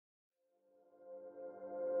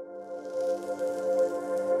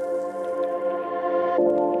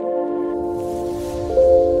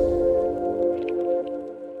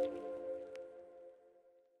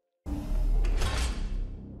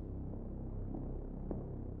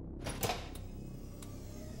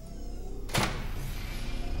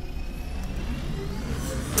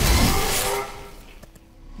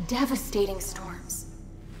devastating storms,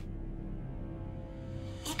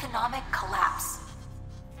 economic collapse,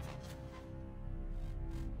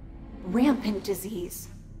 rampant disease.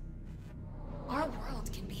 Our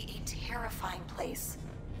world can be a terrifying place,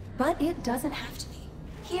 but it doesn't have to be.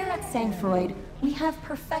 Here at Sangfroid, we have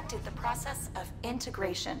perfected the process of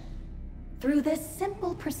integration. Through this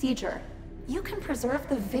simple procedure, you can preserve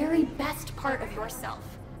the very best part of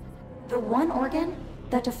yourself, the one organ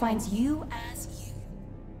that defines you as you,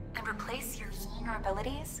 and replace your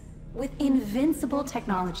vulnerabilities with invincible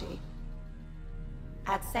technology.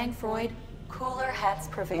 At Sangfroid, cooler heads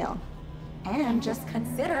prevail. And just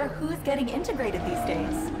consider who's getting integrated these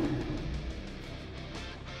days.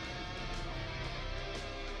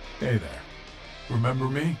 Hey there. Remember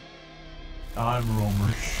me? I'm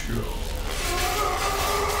Romer Show.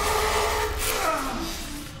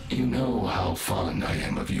 You know how fond I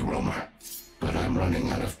am of you, Romer, but I'm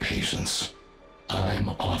running out of patience. I'm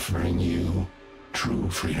offering you true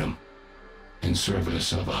freedom in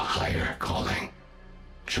service of a higher calling.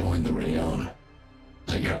 Join the Rayonne.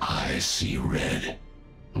 Let your eyes see red.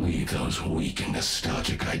 Leave those weak and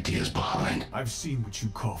nostalgic ideas behind. I've seen what you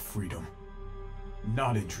call freedom.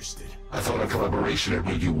 Not interested. I thought a collaboration had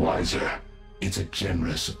made you wiser. It's a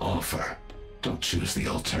generous offer. Don't choose the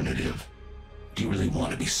alternative. Do you really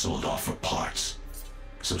want to be sold off for parts?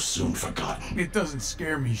 So soon forgotten. It doesn't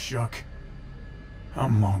scare me, Shuck.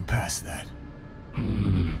 I'm long past that.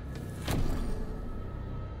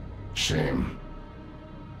 Shame.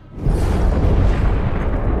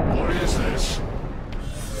 What is this?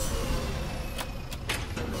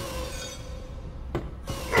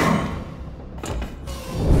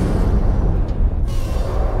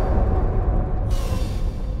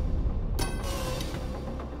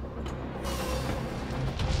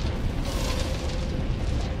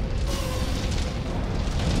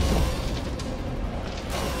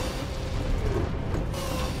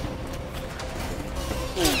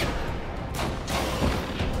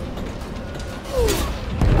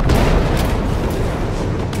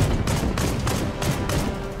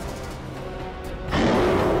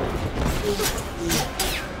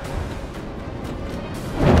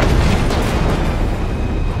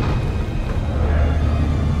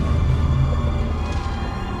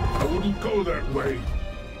 That way.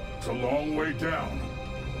 It's a long way down.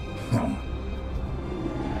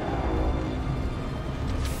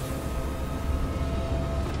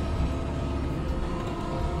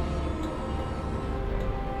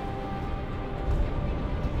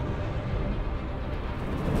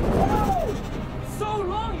 Whoa! So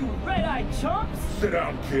long, you red-eyed chumps! Sit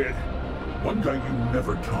down, kid. One guy you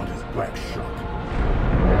never taught is Black Shuck.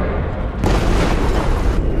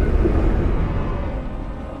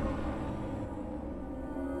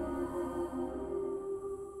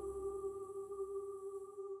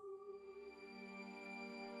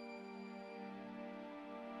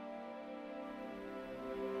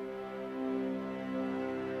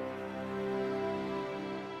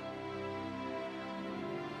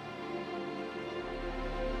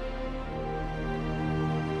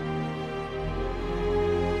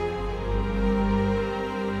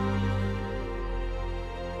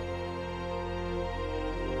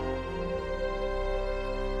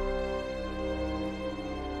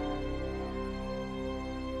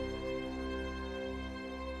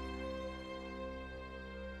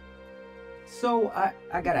 So,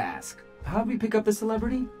 I gotta ask, how'd we pick up the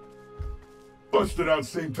celebrity? Busted out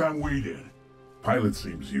same time we did. Pilot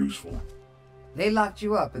seems useful. They locked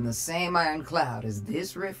you up in the same iron cloud as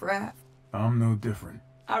this riffraff? I'm no different.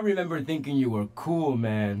 I remember thinking you were cool,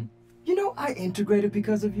 man. You know, I integrated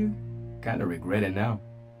because of you. Kinda regret it now.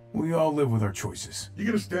 We all live with our choices. You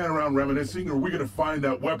gonna stand around reminiscing, or we gonna find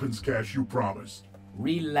that weapons cache you promised?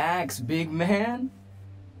 Relax, big man.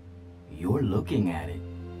 You're looking at it.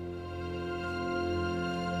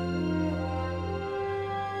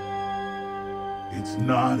 It's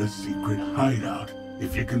not a secret hideout,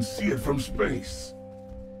 if you can see it from space.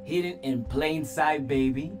 Hidden in plain sight,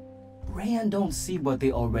 baby. Rayonne don't see what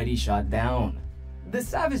they already shot down. The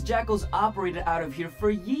Savage Jackals operated out of here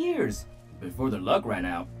for years, before their luck ran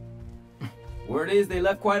out. Word is they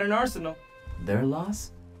left quite an arsenal. Their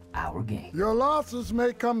loss, our gain. Your losses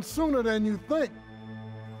may come sooner than you think.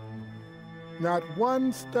 Not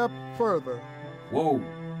one step further. Whoa.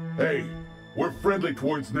 Hey, we're friendly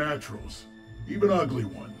towards naturals, even ugly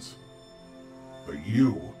ones. But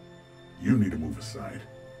you need to move aside.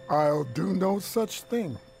 I'll do no such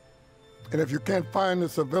thing. And if you can't find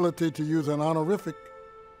this ability to use an honorific,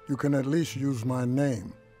 you can at least use my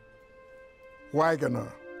name. Wagoner.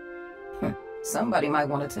 Somebody might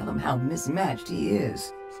want to tell him how mismatched he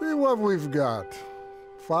is. See what we've got.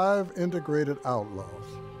 5 integrated outlaws,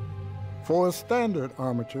 4 standard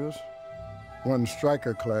armatures, 1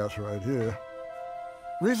 striker class right here.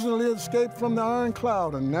 Recently escaped from the Iron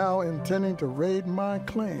Cloud and now intending to raid my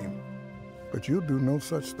claim. But you'll do no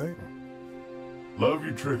such thing. Love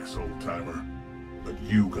your tricks, old-timer, but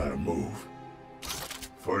you gotta move.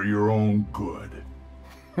 For your own good.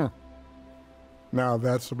 Now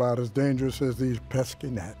that's about as dangerous as these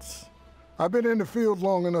pesky gnats. I've been in the field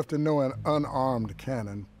long enough to know an unarmed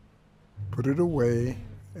cannon. Put it away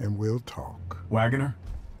and we'll talk. Wagoner?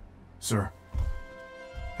 Sir.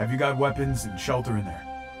 Have you got weapons and shelter in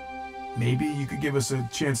there? Maybe you could give us a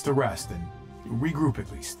chance to rest and regroup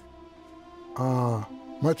at least.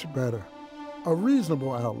 Much better. A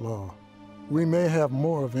reasonable outlaw. We may have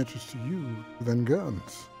more of interest to you than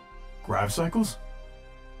guns. Grav cycles?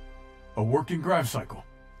 A working grav cycle.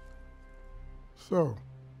 So,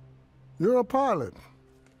 you're a pilot.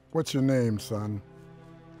 What's your name, son?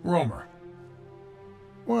 Romer.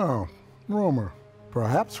 Well, Romer,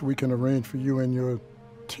 perhaps we can arrange for you and your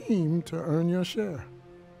team to earn your share.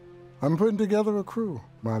 I'm putting together a crew.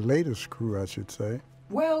 My latest crew, I should say.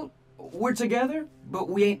 Well, we're together, but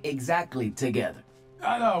we ain't exactly together.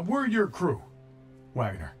 We're your crew,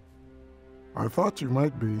 Wagoner. I thought you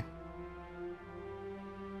might be.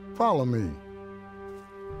 Follow me.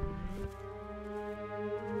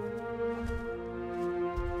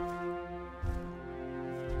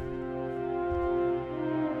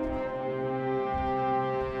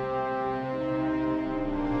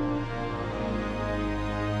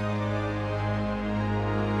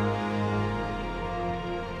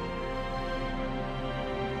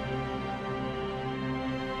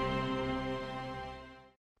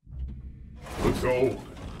 Looks old,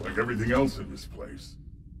 like everything else in this place.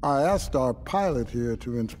 I asked our pilot here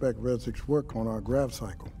to inspect Rezik's work on our grav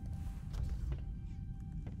cycle.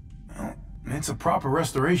 Well, it's a proper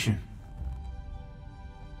restoration.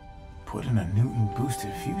 Put in a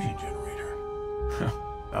Newton-boosted fusion generator.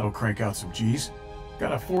 That'll crank out some G's.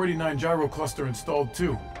 Got a 489 gyro cluster installed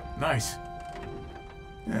too. Nice.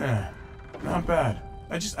 Yeah, not bad.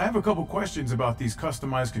 I have a couple questions about these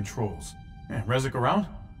customized controls. Rezik around?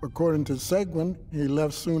 According to Seguin, he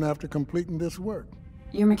left soon after completing this work.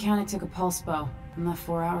 Your mechanic took a pulse bow and left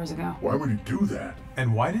 4 hours ago. Why would he do that?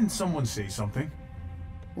 And why didn't someone say something?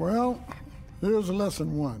 Well, here's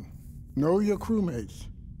lesson 1. Know your crewmates.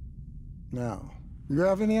 Now, you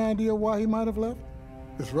have any idea why he might have left?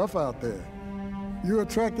 It's rough out there. You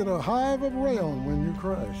attracted a hive of Rayonne when you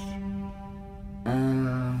crashed.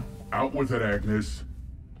 Out with it, Agnes.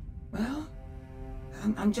 Well,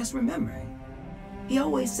 I'm just remembering. He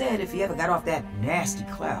always said if he ever got off that nasty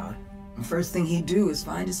cloud, the first thing he'd do is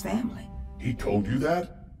find his family. He told you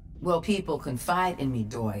that? Well, people confide in me,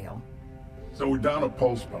 Doyle. So we're down a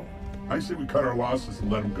postpone. I say we cut our losses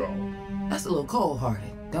and let him go. That's a little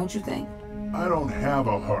cold-hearted, don't you think? I don't have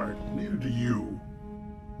a heart. Neither do you.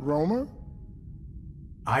 Romer?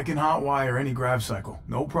 I can hotwire any grav cycle,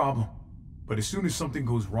 no problem. But as soon as something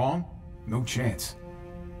goes wrong, no chance.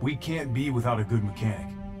 We can't be without a good mechanic.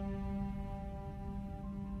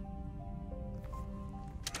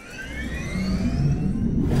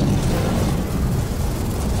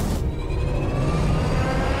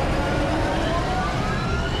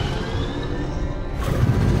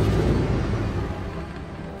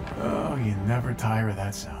 Oh, you never tire of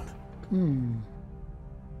that sound.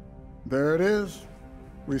 There it is.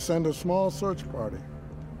 We send a small search party.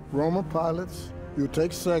 Romer pilots, you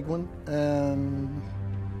take Seguin, and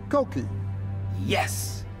Koki.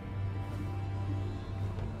 Yes!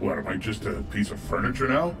 What, am I just a piece of furniture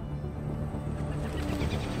now?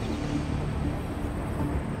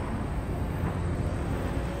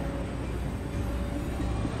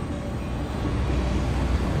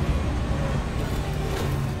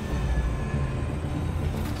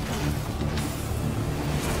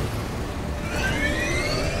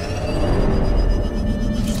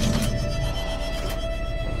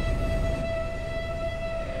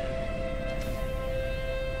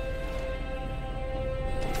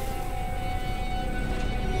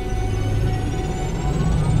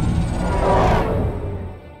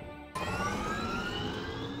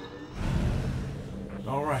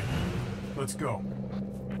 Let's go.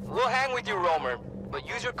 We'll hang with you, Romer, but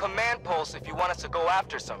use your command pulse if you want us to go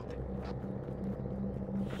after something.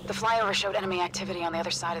 The flyover showed enemy activity on the other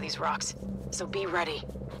side of these rocks, so be ready.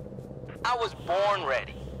 I was born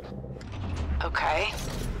ready. Okay.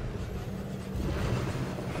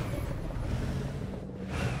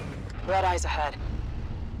 Red eyes ahead.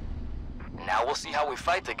 Now we'll see how we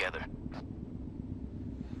fight together.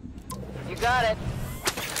 You got it.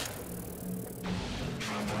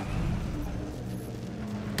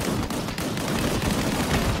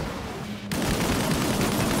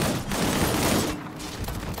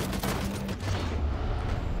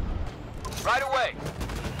 Right away.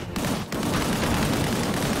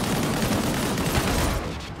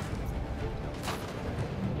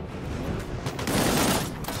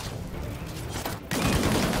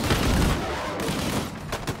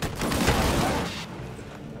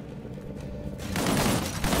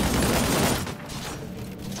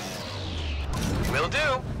 Will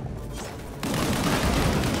do.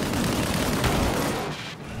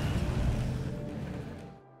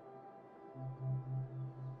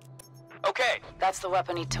 Okay. That's the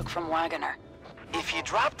weapon he took from Wagoner. If he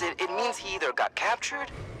dropped it, it means he either got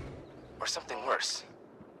captured or something worse.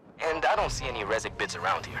 And I don't see any Rezik bits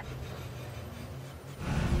around here.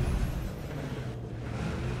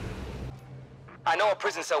 I know a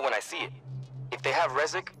prison cell when I see it. If they have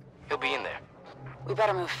Rezik, he'll be in there. We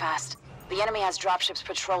better move fast. The enemy has dropships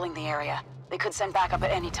patrolling the area. They could send backup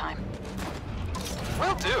at any time.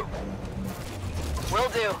 Will do. Will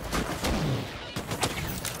do.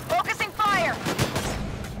 Focusing fire!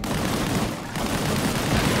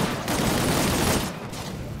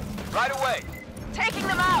 Right away. Taking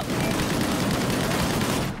them out!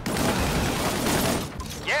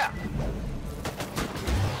 Yeah.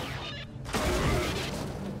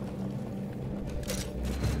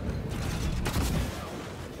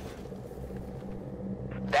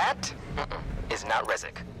 That is not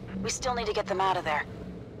Rezik. We still need to get them out of there.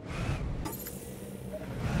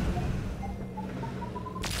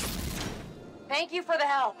 Thank you for the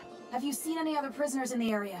help. Have you seen any other prisoners in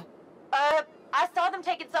the area? I saw them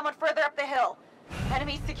taking someone further up the hill.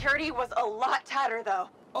 Enemy security was a lot tighter, though.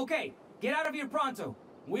 Okay, get out of here pronto.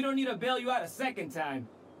 We don't need to bail you out a second time.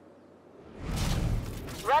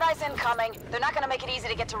 Red Eye's incoming. They're not gonna make it easy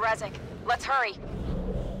to get to Rezik. Let's hurry.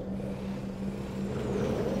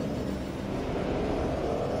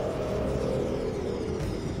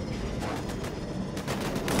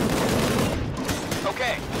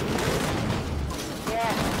 Okay.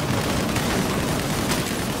 Yeah.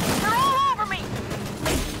 They're all over me!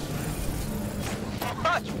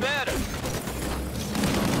 Much better.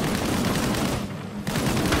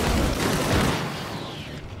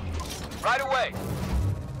 Right away.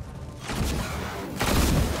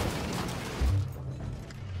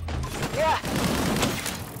 Yeah.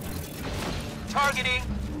 Targeting.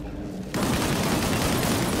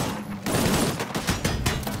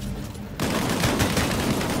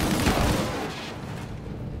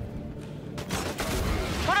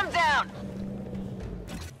 Put him down!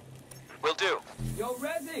 Will do. Yo,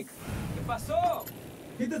 Rezik! ¿Qué pasó?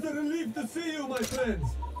 It is a relief to see you, my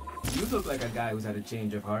friends. You look like a guy who's had a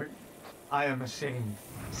change of heart. I am ashamed.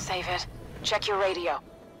 Save it. Check your radio.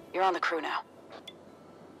 You're on the crew now.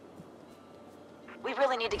 We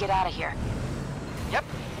really need to get out of here. Yep.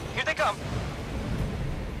 Here they come.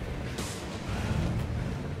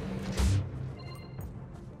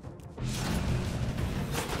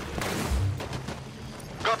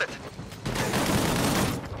 Got it.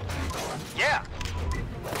 Yeah.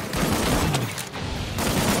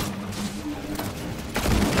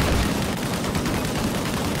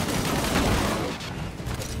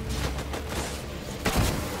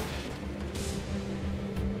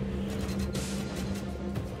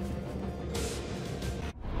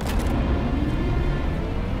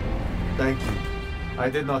 Thank you. I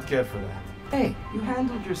did not care for that. Hey, you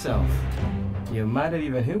handled yourself. You might have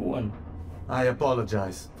even hit one. I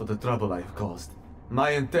apologize for the trouble I have caused.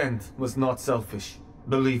 My intent was not selfish.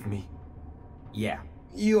 Believe me. Yeah,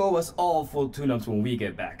 you owe us all full tune-ups when we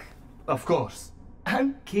get back. Of course.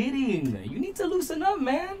 I'm kidding. You need to loosen up,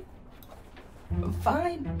 man.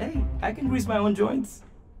 Fine. Hey, I can grease my own joints.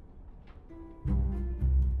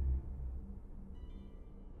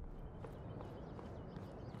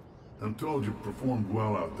 I'm told you performed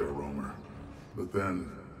well out there, Romer. But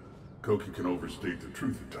then, Koki can overstate the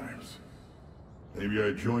truth at times. Maybe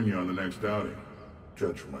I'd join you on the next outing.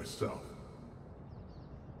 Judge for myself.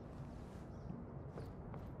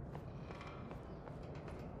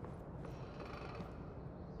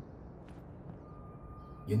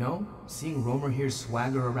 You know, seeing Romer here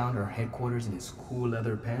swagger around our headquarters in his cool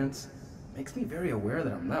leather pants makes me very aware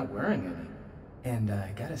that I'm not wearing any. And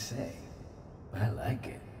I gotta say, I like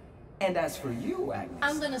it. And as for you, Agnes...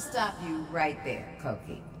 I'm gonna stop you right there,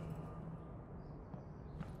 Koki.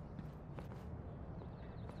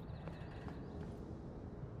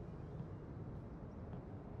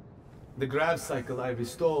 The grav cycle I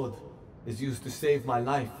restored is used to save my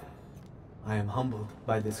life. I am humbled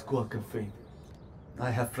by this quirk of fate. I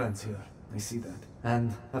have friends here, I see that,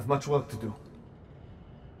 and have much work to do.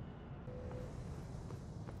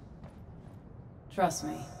 Trust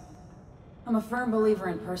me. I'm a firm believer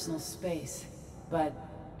in personal space, but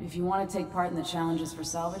if you want to take part in the Challenges for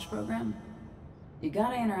Salvage program, You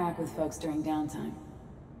gotta interact with folks during downtime.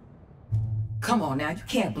 Come on now, you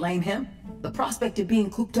can't blame him. The prospect of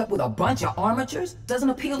being cooped up with a bunch of armatures doesn't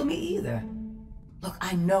appeal to me either. Look,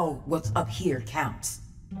 I know what's up here counts.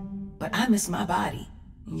 But I miss my body.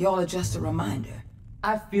 Y'all are just a reminder.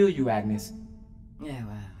 I feel you, Agnes. Yeah,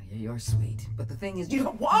 well, you're sweet. But the thing is, you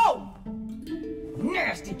don't— Whoa!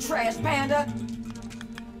 Nasty trash panda!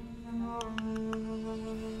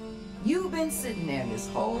 You've been sitting there this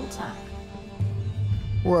whole time.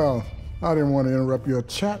 Well, I didn't want to interrupt your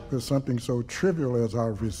chat with something so trivial as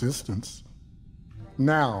our resistance.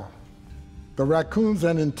 Now, the raccoon's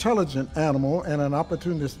an intelligent animal and an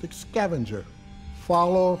opportunistic scavenger.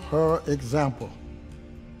 Follow her example.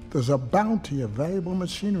 There's a bounty of valuable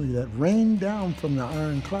machinery that rained down from the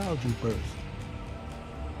iron cloud you burst.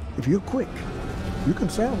 If you're quick, you can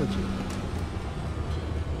salvage it.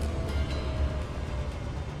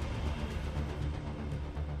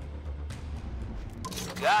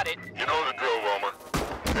 Got it. You know the drill, Romer.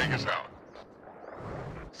 Take us out.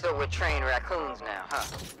 So we're trained raccoons now, huh?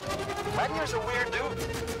 Wagner's a weird dude.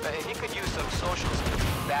 He could use some social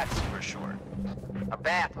skills. That's for sure. A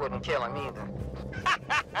bath wouldn't kill him either.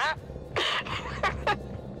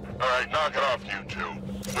 Alright, knock it off, you two.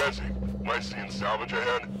 Jesse, am I seeing salvage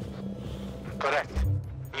ahead? Correct.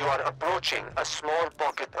 You are approaching a small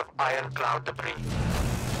pocket of iron cloud debris.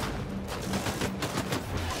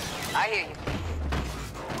 I hear you.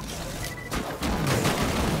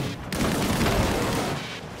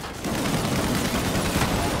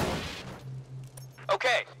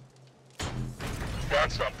 Okay.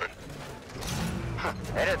 Got something.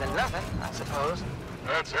 Better than nothing, I suppose.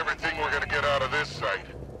 That's everything we're gonna get out of this site.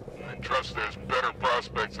 I trust there's better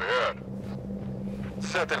prospects ahead.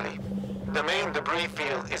 Certainly. The main debris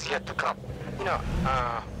field is yet to come. You know,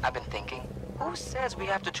 I've been thinking, who says we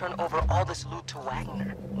have to turn over all this loot to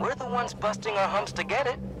Wagner? We're the ones busting our humps to get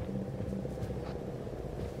it.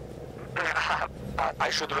 I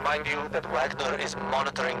should remind you that Wagner is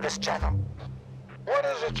monitoring this channel. What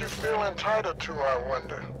is it you feel entitled to, I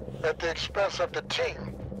wonder, at the expense of the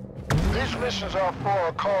team? These missions are for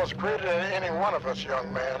a cause greater than any one of us,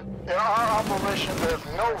 young man. In our operation, there's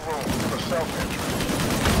no room for self-interest.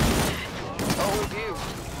 Oh, you.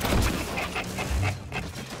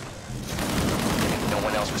 No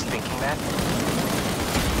one else was thinking that?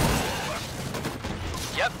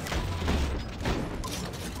 Yep.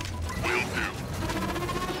 Will do.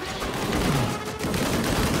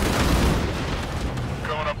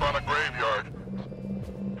 Coming up on a graveyard.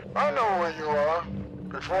 I know where you are.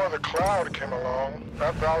 Before the cloud came along,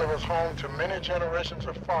 that valley was home to many generations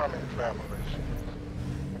of farming families.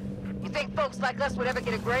 You think folks like us would ever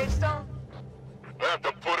get a gravestone? They have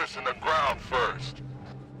to put us in the ground first.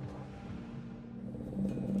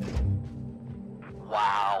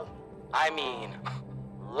 Wow. I mean,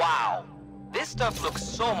 wow. This stuff looks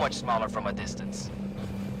so much smaller from a distance.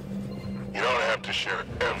 You don't have to share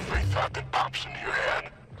every thought that pops into your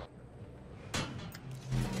head.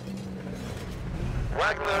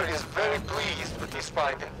 Wagner is very pleased with these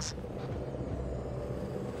findings.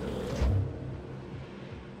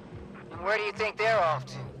 And where do you think they're off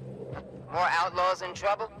to? More outlaws in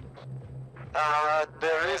trouble?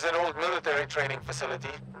 There is an old military training facility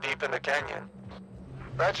deep in the canyon.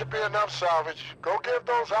 That should be enough salvage. Go give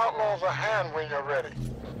those outlaws a hand when you're ready.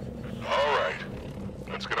 All right.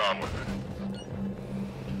 Let's get on with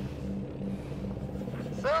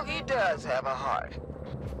it. So he does have a heart.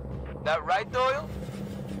 That right, Doyle?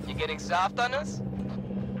 You getting soft on us?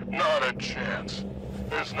 Not a chance.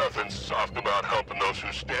 There's nothing soft about helping those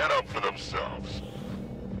who stand up for themselves.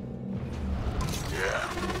 Yeah.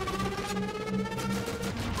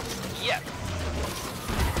 Yep.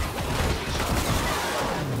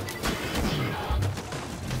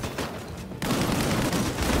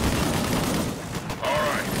 All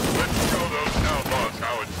right, let's show those outlaws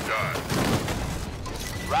how it's done.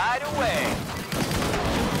 Right away.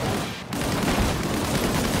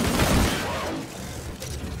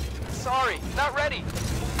 Sorry, not ready.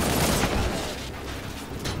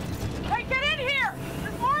 Hey, get in here!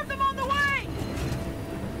 There's more of them on the way!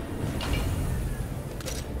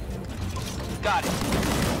 Got it.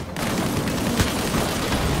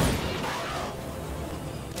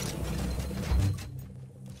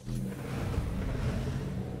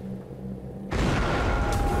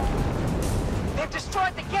 They've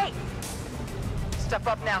destroyed the gate! Step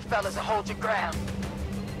up now, fellas, and hold your ground.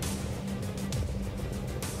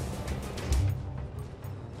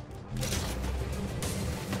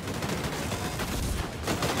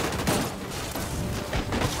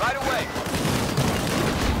 Right away.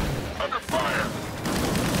 Under fire.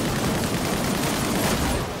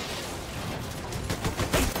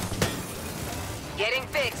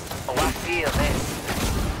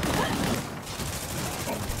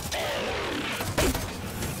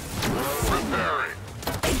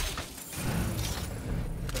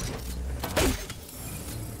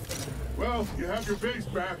 Well, you have your base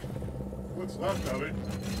back. What's left of it?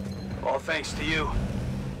 All thanks to you.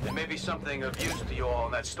 There may be something of use to you all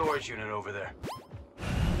in that storage unit over there.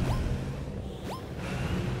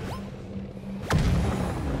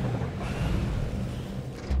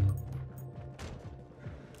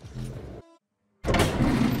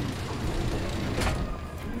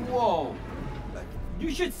 Whoa!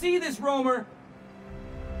 You should see this, Romer!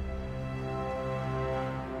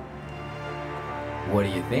 What do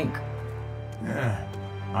you think? Yeah,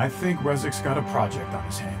 I think Rezik's got a project on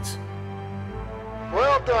his hands.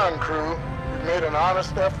 Well done, crew. You made an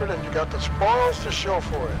honest effort and you got the spoils to show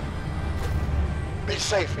for it. Be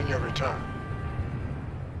safe in your return.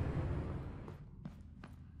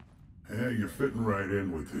 Yeah, you're fitting right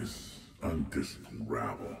in with this undisciplined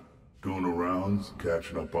rabble. Doing the rounds,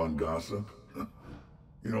 catching up on gossip.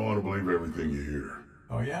 You don't want to believe everything you hear.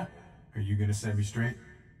 Oh yeah? Are you gonna set me straight?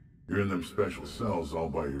 You're in them special cells all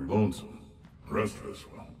by your lonesome. The rest of us,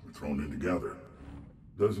 well, we're thrown in together.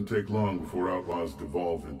 Doesn't take long before Outlaws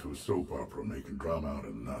devolve into a soap opera making drama out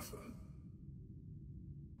of nothing.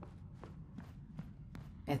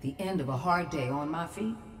 At the end of a hard day on my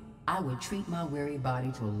feet, I would treat my weary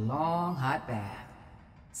body to a long, hot bath.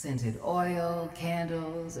 Scented oil,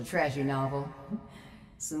 candles, a trashy novel.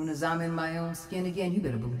 Soon as I'm in my own skin again, you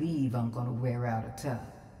better believe I'm gonna wear out a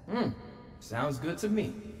tub. Sounds good to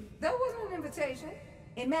me. That wasn't an invitation.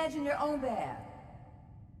 Imagine your own bath.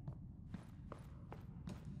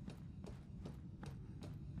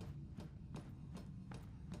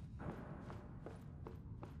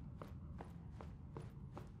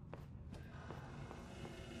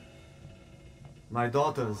 My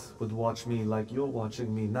daughters would watch me like you're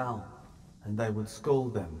watching me now, and I would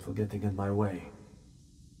scold them for getting in my way.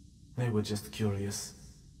 They were just curious.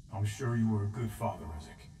 I'm sure you were a good father,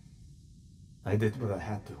 Rezik. I did what I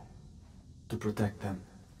had to protect them,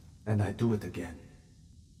 and I do it again.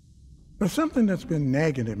 There's something that's been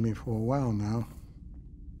nagging at me for a while now.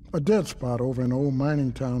 A dead spot over an old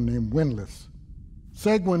mining town named Windless.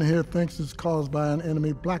 Seguin here thinks it's caused by an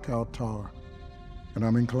enemy blackout tower, and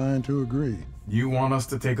I'm inclined to agree. You want us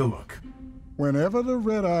to take a look? Whenever the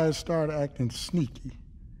Red Eyes start acting sneaky,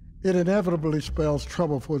 it inevitably spells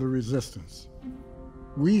trouble for the Resistance.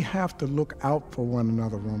 We have to look out for one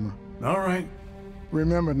another, Romer. All right.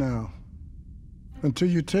 Remember now, until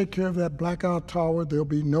you take care of that blackout tower, there'll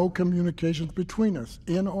be no communications between us,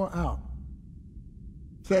 in or out.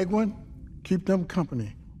 Seguin, keep them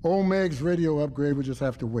company. Old Meg's radio upgrade will just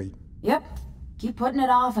have to wait. Yep. Keep putting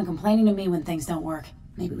it off and complaining to me when things don't work.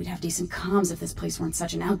 Maybe we'd have decent comms if this place weren't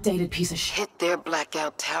such an outdated piece of shit. Hit their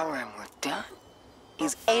blackout tower and we're done.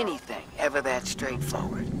 Is anything ever that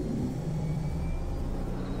straightforward?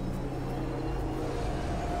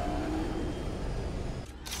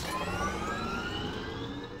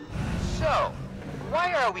 So,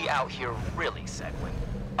 why are we out here really, Seguin?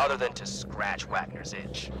 Other than to scratch Wagner's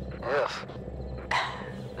itch. Ugh.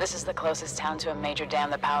 This is the closest town to a major dam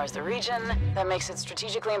that powers the region. That makes it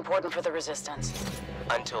strategically important for the Resistance.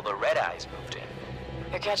 Until the Red Eyes moved in.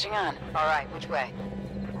 You're catching on. All right, which way?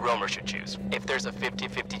 Romer should choose. If there's a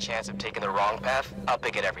 50-50 chance of taking the wrong path, I'll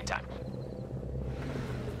pick it every time.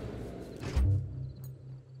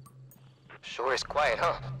 Sure is quiet,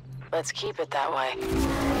 huh? Let's keep it that way.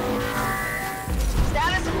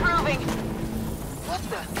 Status improving! What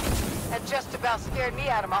the? That just about scared me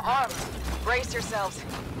out of my armor. Brace yourselves.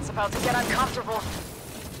 It's about to get uncomfortable.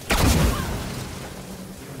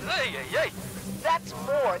 Hey! That's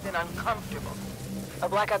more than uncomfortable. A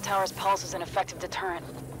blackout tower's pulse is an effective deterrent.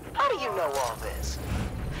 How do you know all this?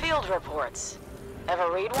 Field reports. Ever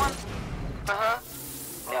read one? Uh-huh.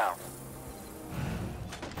 No.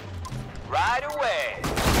 Right away!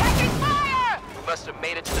 Taking fire! We must have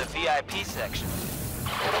made it to the VIP section.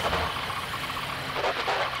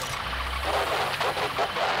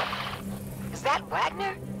 Is that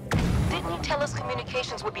Wagner? Didn't he tell us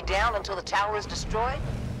communications would be down until the tower is destroyed?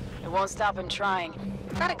 It won't stop him trying.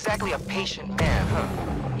 Not exactly a patient man, huh?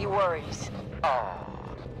 He worries. Oh.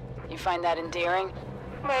 You find that endearing?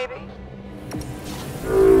 Maybe.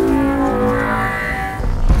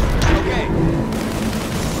 Okay.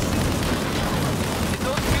 Did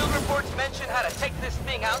those field reports mention how to take this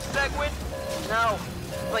thing out, Seguin? No.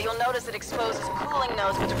 But you'll notice it exposes cooling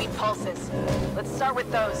nodes between pulses. Let's start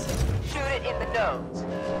with those. Shoot it in the nose.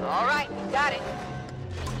 All right, got it.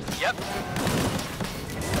 Yep.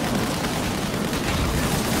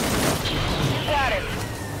 You got it.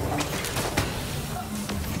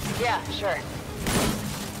 Yeah, sure.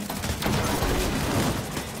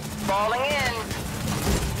 Falling in.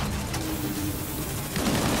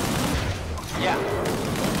 Yeah.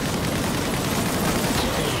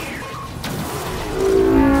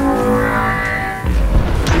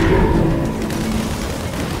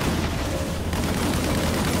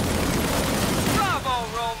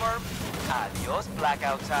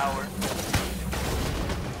 tower.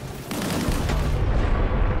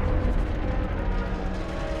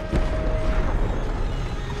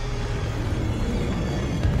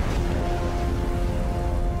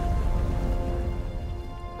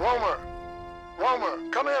 Romer,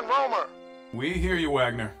 come in, Romer. We hear you,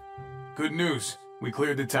 Wagner. Good news. We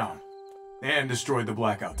cleared the town. And destroyed the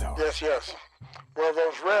blackout tower. Yes. Well,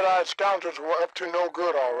 those red-eyed scoundrels were up to no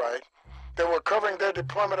good, all right. They were covering their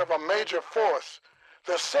deployment of a major force.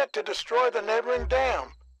 They're set to destroy the neighboring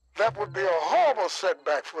dam. That would be a horrible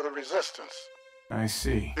setback for the resistance. I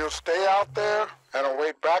see. You'll stay out there and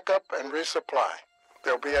await backup and resupply.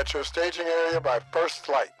 They'll be at your staging area by first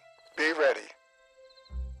flight. Be ready.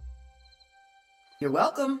 You're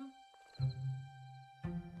welcome.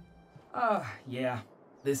 Yeah.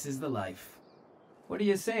 This is the life. What do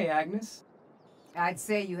you say, Agnes? I'd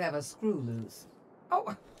say you have a screw loose.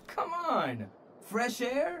 Oh, come on! Fresh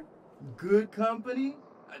air? Good company?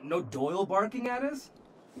 No Doyle barking at us?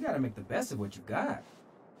 You gotta make the best of what you got.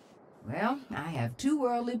 Well, I have 2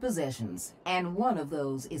 worldly possessions, and one of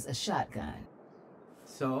those is a shotgun.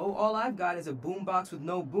 So, all I've got is a boombox with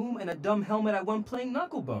no boom and a dumb helmet I won playing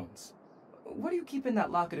knucklebones. What do you keep in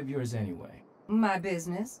that locket of yours anyway? My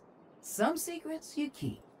business. Some secrets you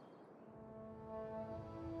keep.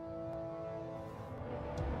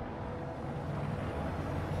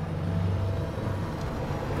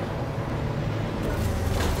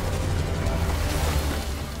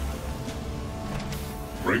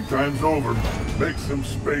 Break time's over. Make some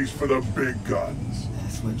space for the big guns.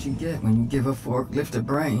 That's what you get when you give a forklift a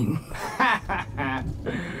brain.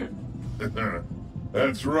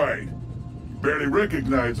 That's right. You barely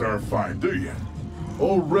recognize our find, do you?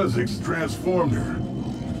 Old Rezik's transformed her.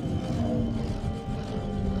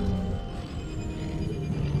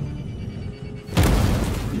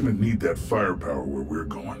 We're gonna need that firepower where we're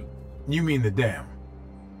going. You mean the dam?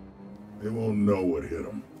 They won't know what hit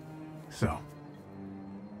them. So,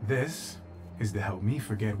 this is to help me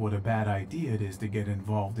forget what a bad idea it is to get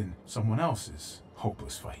involved in someone else's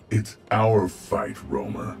hopeless fight. It's our fight,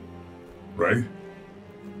 Romer. Right?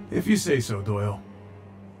 If you say so, Doyle.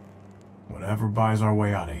 Whatever buys our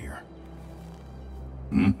way out of here.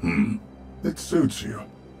 Mm-hmm. It suits you.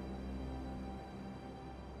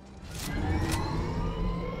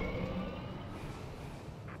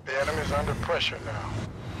 The enemy's under pressure now.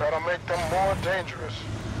 That'll make them more dangerous.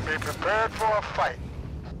 Be prepared for a fight.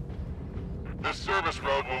 This service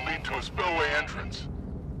road will lead to a spillway entrance.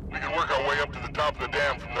 We can work our way up to the top of the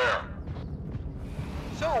dam from there.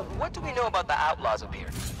 So, what do we know about the Outlaws up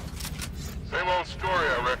here? Same old story,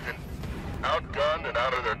 I reckon. Outgunned and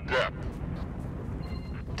out of their depth.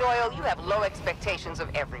 Doyle, you have low expectations of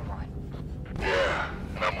everyone. Yeah,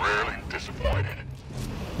 and I'm rarely disappointed.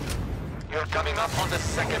 You're coming up on the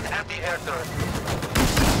second anti-air turret.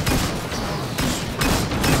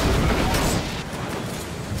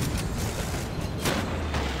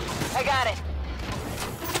 I got it.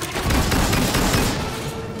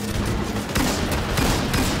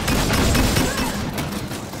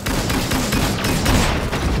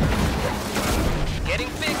 Getting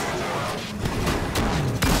fixed.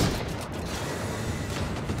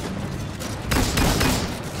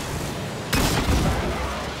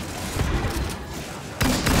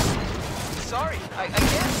 Sorry, I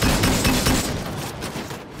guess.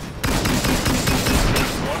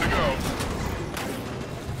 On to go.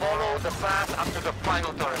 Follow the path up to the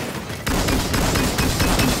final turret.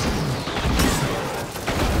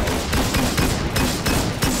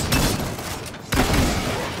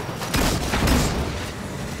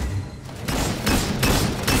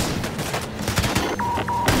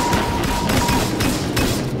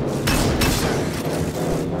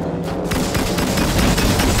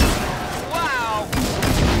 Wow!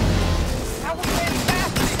 That was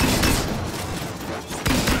fantastic!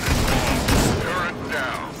 Turret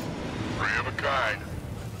down. 3 of a kind.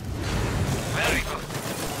 Very good.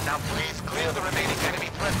 Now please clear the remaining enemy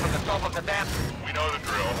threat from the top of the dam. We know the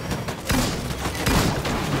drill.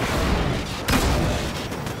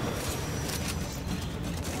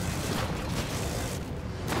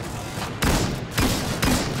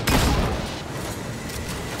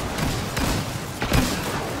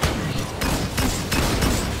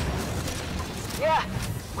 Yeah,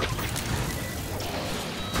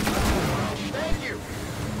 Thank you.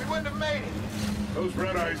 We wouldn't have made it. Those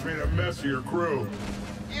red eyes made a mess of your crew.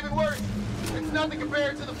 Even worse, it's nothing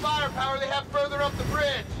compared to the firepower they have further up the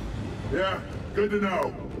bridge. Yeah, good to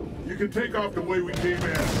know. You can take off the way we came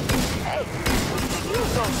in. Hey,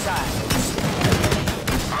 use those sides.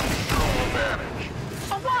 I'm sure we'll manage.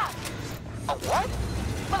 A wasp! A what?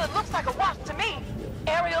 Well, it looks like a wasp to me.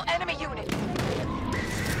 Aerial enemy unit.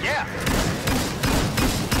 Yeah.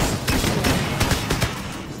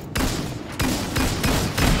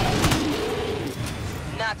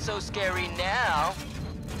 Not so scary now.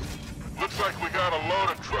 Looks like we got a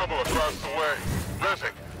load of trouble across the way.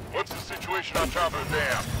 Resnick, what's the situation on top of the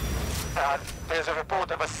dam? There's a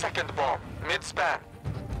report of a second bomb, mid-span.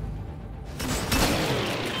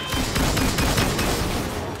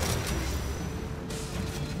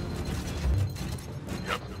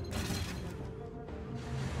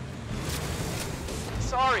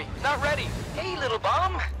 Sorry, not ready. Hey, little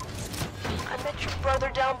bomb. I met your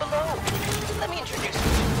brother down below. Let me introduce you.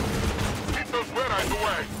 Keep those red eyes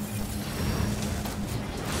away.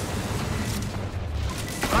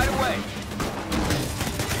 Right away.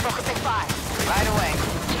 Focusing fire. Right away.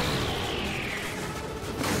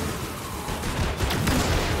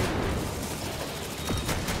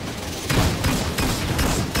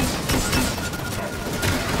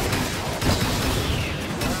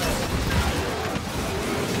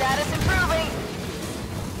 Status improving.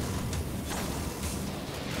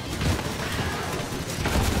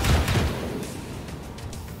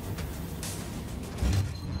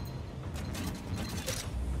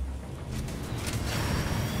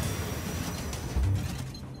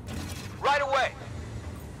 Right away.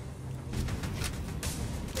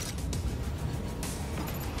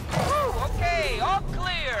 Woo, okay, all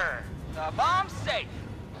clear. The bomb's safe.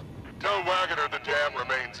 Tell Wagner the dam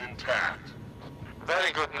remains intact.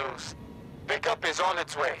 Very good news. Pickup is on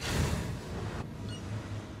its way.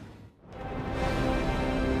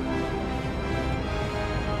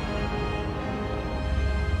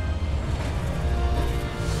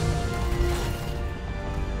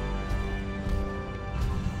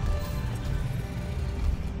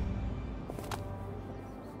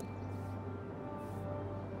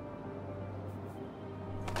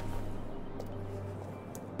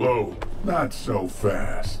 Whoa, not so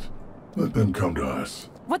fast. Let them come to us.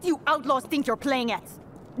 What do you outlaws think you're playing at?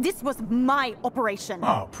 This was my operation.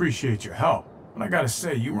 Oh, appreciate your help. But I gotta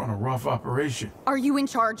say, you run a rough operation. Are you in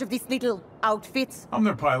charge of this little outfit? I'm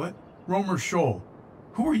their pilot, Romer Scholl.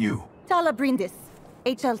 Who are you? Tala Brindis,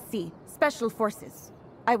 HLC, Special Forces.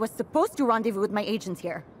 I was supposed to rendezvous with my agent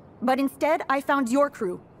here, but instead I found your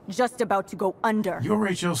crew, just about to go under. You're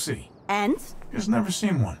HLC. And? Just never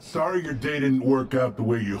seen one. Sorry your day didn't work out the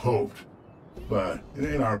way you hoped. But it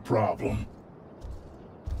ain't our problem.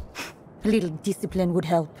 A little discipline would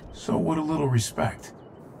help. So would a little respect.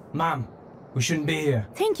 Mom, we shouldn't be here.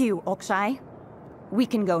 Thank you, Okshay. We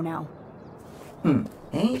can go now.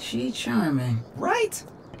 Ain't she charming? Right?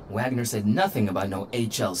 Wagner said nothing about no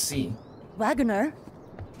HLC. Wagner?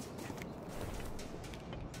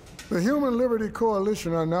 The Human Liberty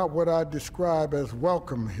Coalition are not what I'd describe as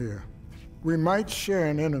welcome here. We might share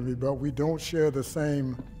an enemy, but we don't share the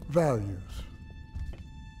same values.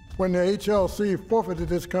 When the HLC forfeited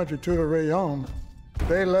this country to the Rayonne,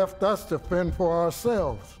 they left us to fend for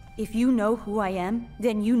ourselves. If you know who I am,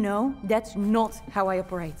 then you know that's not how I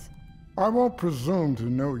operate. I won't presume to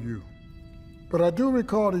know you, but I do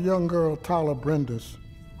recall the young girl Tala Brindis,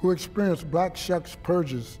 who experienced Black Shuck's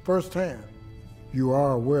purges firsthand. You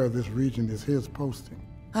are aware this region is his posting.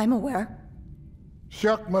 I'm aware.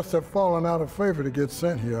 Shuck must have fallen out of favor to get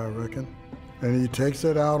sent here, I reckon. And he takes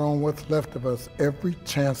it out on what's left of us every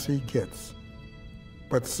chance he gets.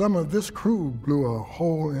 But some of this crew blew a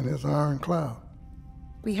hole in his iron cloud.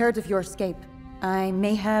 We heard of your escape. I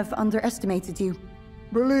may have underestimated you.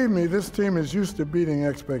 Believe me, this team is used to beating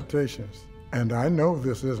expectations. And I know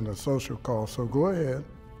this isn't a social call, so go ahead.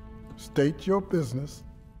 State your business.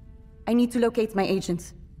 I need to locate my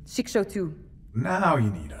agent, Shiksho 2. Now you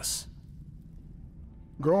need us.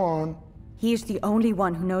 Go on. He is the only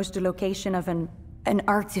one who knows the location of an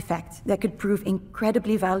artifact that could prove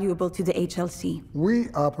incredibly valuable to the HLC. We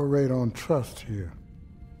operate on trust here.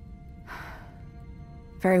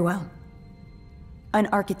 Very well. An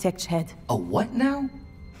architect's head. A what now?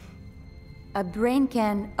 A brain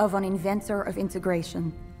can of an inventor of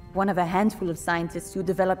integration. One of a handful of scientists who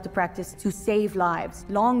developed the practice to save lives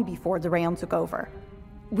long before the Rayonne took over.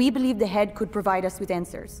 We believe the head could provide us with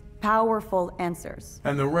answers. Powerful answers.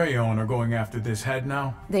 And the Rayonne are going after this head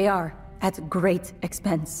now? They are, at great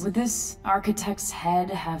expense. Would this architect's head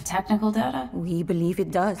have technical data? We believe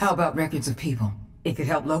it does. How about records of people? It could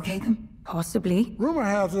help locate them? Possibly. Rumor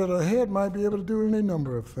has it a head might be able to do any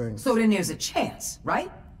number of things. So then there's a chance,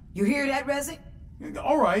 right? You hear that, Rezi?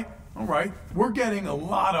 All right. We're getting a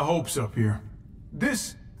lot of hopes up here.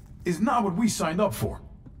 This is not what we signed up for.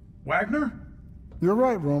 Wagner? You're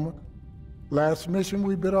right, Roma. Last mission,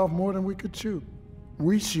 we bit off more than we could chew.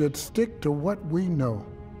 We should stick to what we know.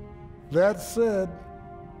 That said,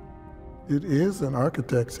 It is an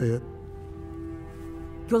architect's head.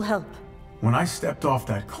 You'll help. When I stepped off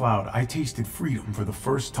that cloud, I tasted freedom for the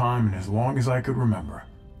first time in as long as I could remember.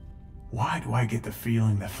 Why do I get the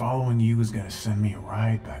feeling that following you is gonna send me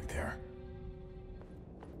right back there?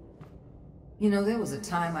 You know, there was a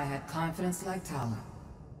time I had confidence like Tala.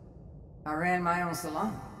 I ran my own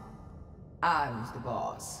salon. I was the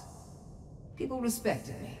boss. People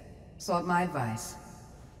respected me, sought my advice.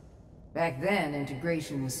 Back then,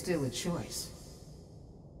 integration was still a choice.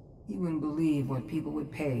 You wouldn't believe what people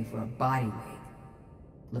would pay for a body weight.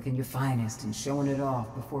 Looking your finest and showing it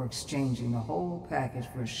off before exchanging the whole package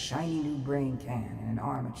for a shiny new brain can and an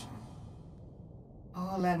armature.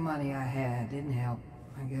 All that money I had didn't help.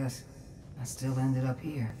 I guess I still ended up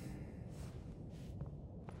here.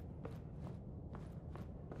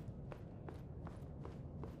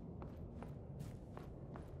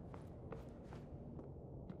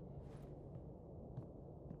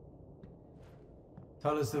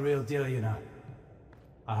 Tell us the real deal, you know.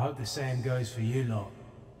 I hope the same goes for you lot.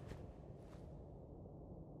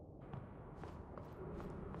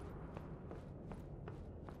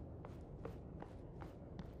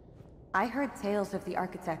 I heard tales of the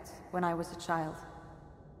architects when I was a child.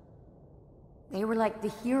 They were like the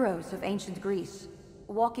heroes of ancient Greece,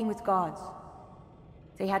 walking with gods.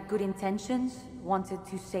 They had good intentions, wanted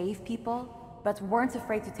to save people, but weren't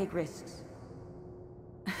afraid to take risks.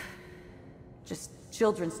 Just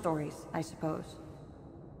children's stories, I suppose.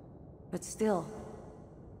 But still,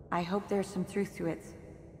 I hope there's some truth to it.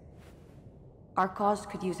 Our cause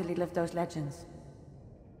could use a little of those legends.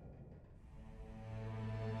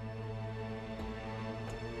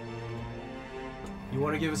 You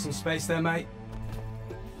want to give us some space there, mate?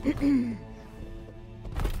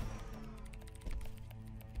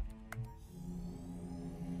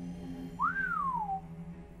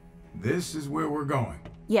 This is where we're going.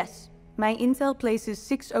 Yes. My intel places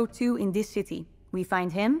 602 in this city. We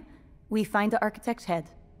find him, we find the architect's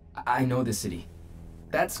head. I know the city.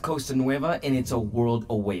 That's Costa Nueva, and it's a world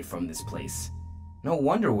away from this place. No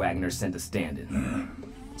wonder Wagner sent a stand-in.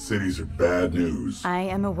 Cities are bad news. I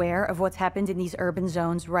am aware of what's happened in these urban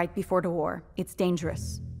zones right before the war. It's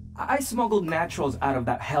dangerous. I smuggled naturals out of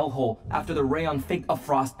that hellhole after the Rayonne faked a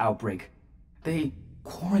frost outbreak. They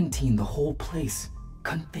quarantined the whole place,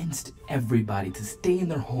 convinced everybody to stay in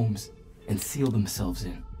their homes and seal themselves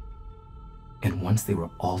in. And once they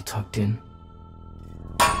were all tucked in,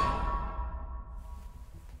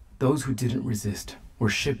 those who didn't resist were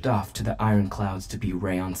shipped off to the Iron Clouds to be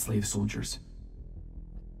Rayonne slave soldiers.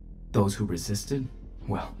 Those who resisted,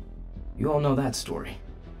 well, you all know that story.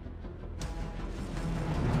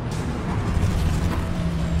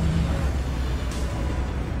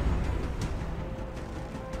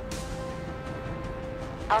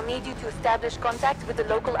 I'll need you to establish contact with the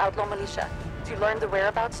local outlaw militia to learn the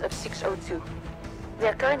whereabouts of 602.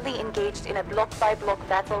 They're currently engaged in a block-by-block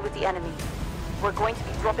battle with the enemy. We're going to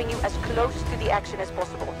be dropping you as close to the action as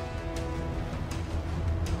possible.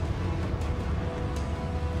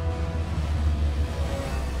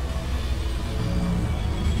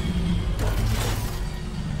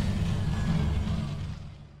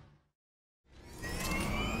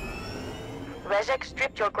 Rezek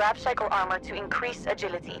stripped your grab cycle armor to increase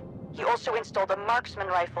agility. He also installed a marksman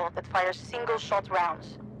rifle that fires single-shot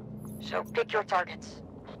rounds. So pick your targets.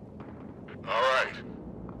 All right.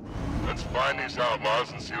 Let's find these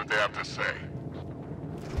outlaws and see what they have to say.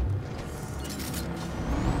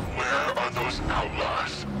 Where are those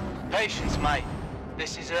outlaws? Patience, mate.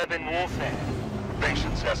 This is urban warfare.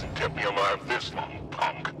 Patience hasn't kept me alive this long,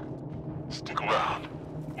 punk. Stick around.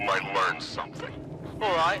 Might learn something.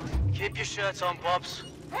 All right. Keep your shirts on, Pops.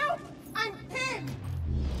 Help! I'm pinned!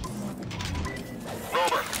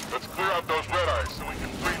 Romer, let's clear out those red eyes so we can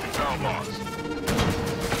free these outlaws.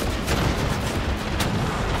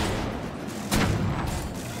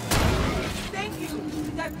 Thank you! We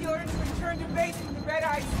got the order to return to base when the Red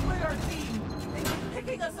Eyes split our team. They've been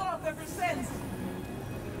picking us off ever since.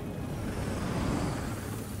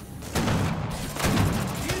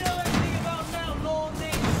 You know anything about an outlaw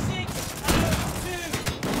named 602?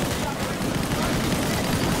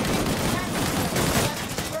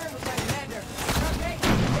 Burn with my commander. Okay,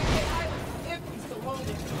 if he's still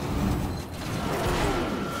holding.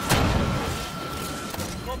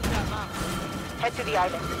 Copy that, Mom. Head to the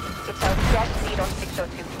island. It's our best lead on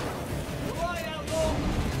 602. Right, outlaw!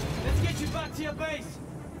 Let's get you back to your base!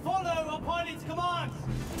 Follow upon its commands!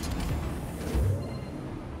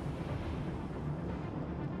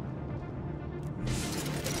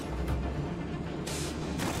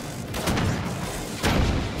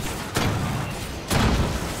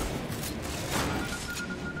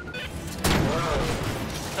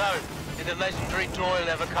 Did the legendary Doyle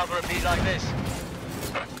ever cover a beat like this?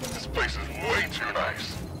 This place is way too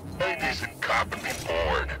nice. Any decent cop would be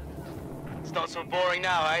bored. It's not so boring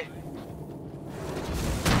now, eh?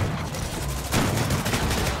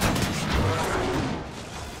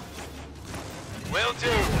 Will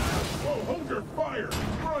do. Whoa, hold your fire!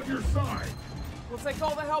 We're on your side! We'll take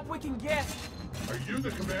all the help we can get. Are you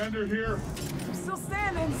the commander here? I'm still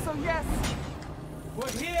standing, so yes.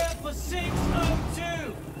 We're here for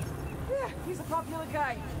 602! Yeah, he's a popular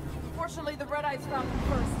guy. Fortunately, the Red Eyes found him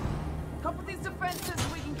first. Help with these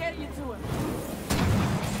defenses, we can get you to him.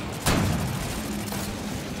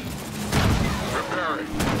 Preparing.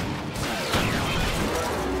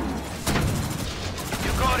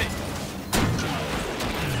 You got it!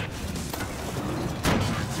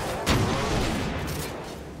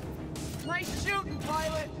 Nice shooting,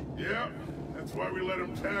 pilot! Yeah, that's why we let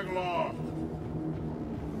him tag along.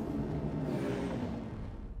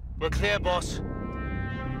 We're clear, boss.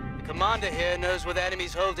 The commander here knows where the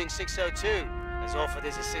enemy's holding 602. Has offered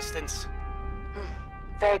his assistance.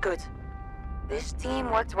 Very good. This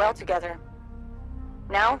team worked well together.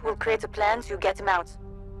 Now we'll create a plan to get him out.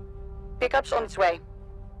 Pickup's on its way.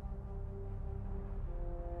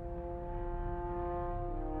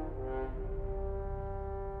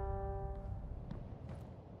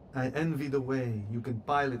 I envy the way you can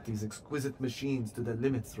pilot these exquisite machines to their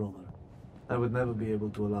limits, Romer. I would never be able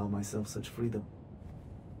to allow myself such freedom.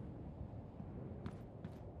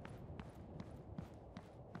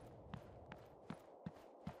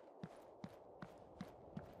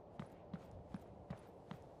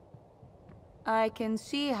 I can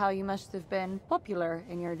see how you must have been popular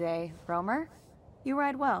in your day, Romer. You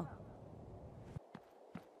ride well.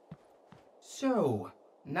 So,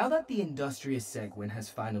 now that the industrious Seguin has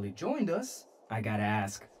finally joined us, I gotta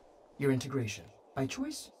ask, your integration, by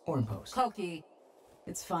choice or imposed? Koki.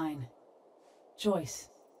 It's fine. Choice.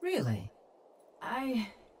 Really? I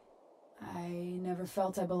never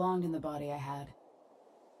felt I belonged in the body I had.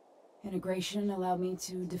 Integration allowed me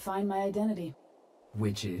to define my identity.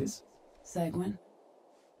 Which is? Seguin.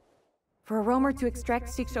 For a roamer to extract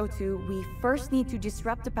 602, we first need to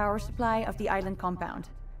disrupt the power supply of the island compound.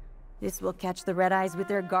 This will catch the Red Eyes with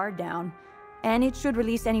their guard down, and it should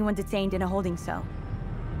release anyone detained in a holding cell.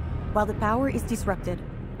 While the power is disrupted,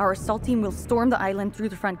 our assault team will storm the island through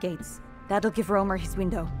the front gates. That'll give Romer his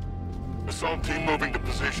window. Assault team moving to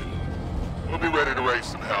position. We'll be ready to raise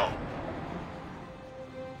some hell.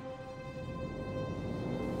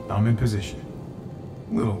 I'm in position.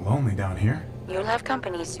 A little lonely down here. You'll have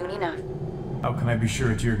company soon enough. How can I be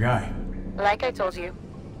sure it's your guy? Like I told you,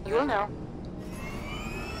 you'll know.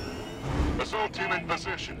 Assault team in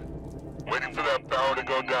position. Waiting for that power to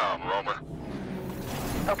go down, Romer.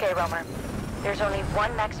 Okay, Romer. There's only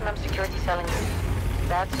one maximum security cell in use.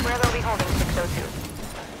 That's where they'll be holding 602.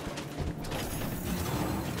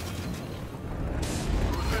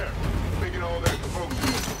 Who's there? Making all that commotion.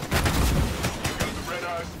 You got the Red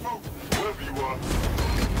Eyes smoke, whoever you are.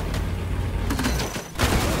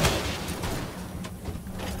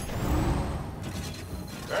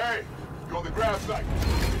 Hey, you on the grab site.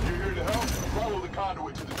 If you're here to help, follow the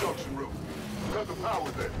conduit to the junction room. Cut the power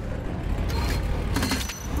there.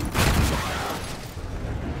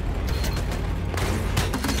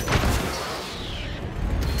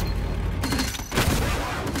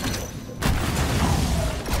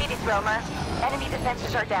 Read it, Romer. Enemy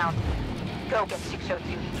defenses are down. Go get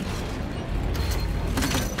 602.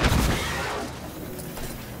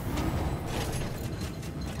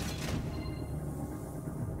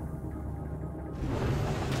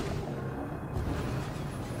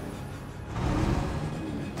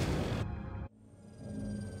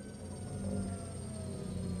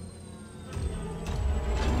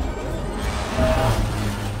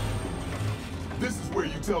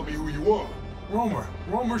 Tell me who you are.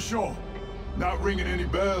 Romer Shaw. Not ringing any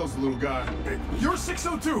bells, little guy. Hey, you're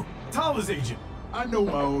 602, Tala's agent. I know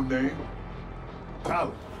my own name.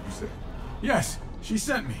 Tala, you say? Yes, she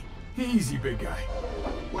sent me. Easy, big guy.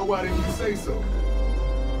 Well, why didn't you say so?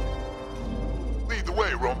 Lead the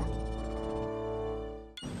way, Romer.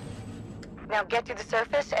 Now get to the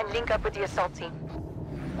surface and link up with the assault team.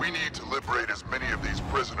 We need to liberate as many of these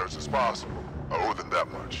prisoners as possible. I owe them that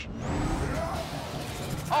much.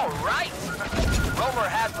 All right! Romer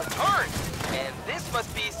has returned, and this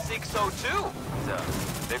must be 602. So,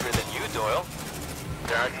 bigger than you, Doyle.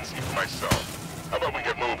 Yeah, I can see for myself. How about we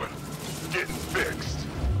get moving? Getting fixed.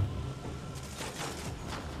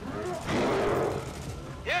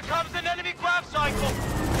 Here comes an enemy grab cycle!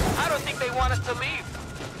 I don't think they want us to leave.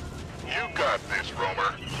 You got this,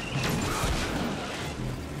 Romer.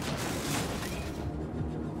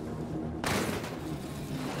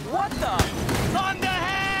 What the?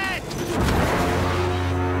 Thunderhead!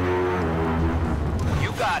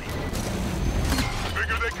 You got it. The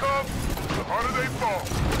bigger they come, the harder they fall.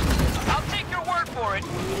 I'll take your word for it.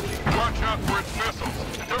 Watch out for its missiles.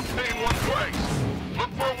 Don't stay in one place.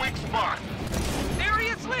 Look for a weak spot.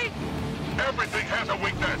 Seriously? Everything has a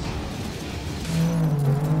weakness.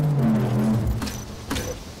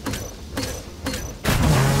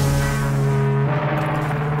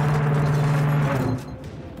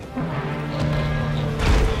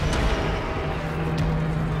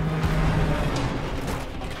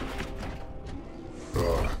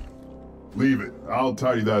 Leave it. I'll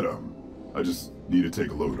tidy that up. I just need to take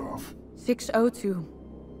a load off. 602.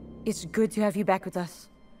 It's good to have you back with us.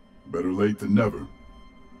 Better late than never.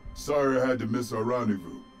 Sorry I had to miss our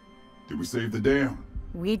rendezvous. Did we save the dam?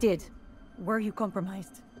 We did. Were you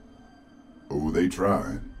compromised? Oh, they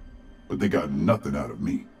tried. But they got nothing out of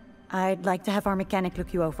me. I'd like to have our mechanic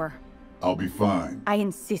look you over. I'll be fine. I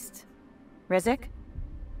insist. Rezek?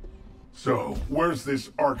 So, where's this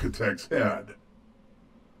architect's head?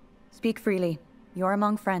 Speak freely. You're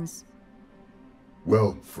among friends.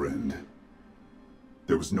 Well, friend.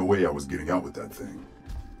 There was no way I was getting out with that thing.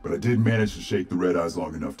 But I did manage to shake the red eyes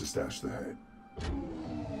long enough to stash the head.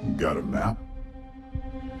 Got a map?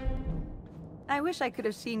 I wish I could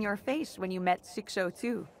have seen your face when you met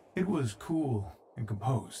 602. It was cool and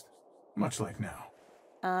composed, much like now.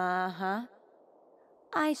 Uh-huh.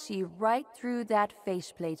 I see right through that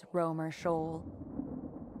faceplate, Romer Shoal.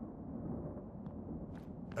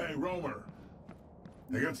 Hey, Romer.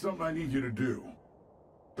 I got something I need you to do.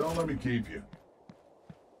 Don't let me keep you.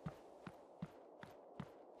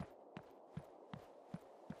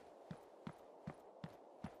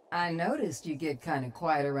 I noticed you get kind of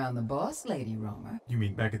quiet around the boss lady, Romer. You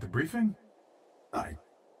mean back at the briefing? I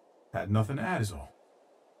had nothing to add is all.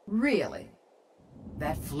 Really?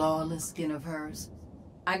 That flawless skin of hers?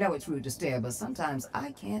 I know it's rude to stare, but sometimes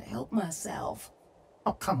I can't help myself.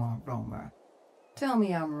 Oh, come on, Romer. Tell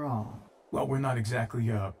me I'm wrong. Well, we're not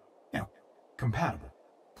exactly, compatible.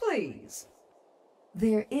 Please.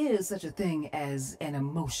 There is such a thing as an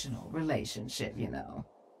emotional relationship, you know.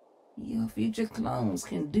 Your future clones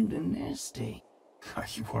can do the nasty.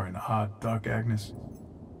 You aren't a hot duck, Agnes.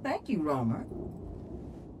 Thank you, Romer.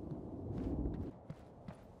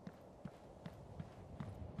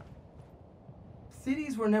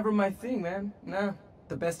 Cities were never my thing, man. Nah.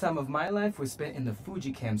 The best time of my life was spent in the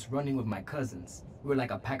Fuji camps running with my cousins. We were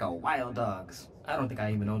like a pack of wild dogs. I don't think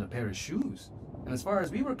I even owned a pair of shoes. And as far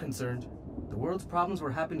as we were concerned, the world's problems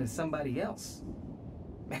were happening to somebody else.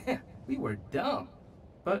 Man, we were dumb.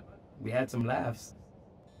 But we had some laughs.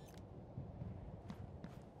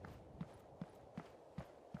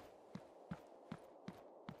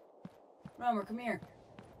 Romer, come here.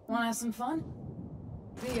 Wanna have some fun?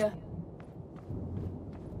 See ya.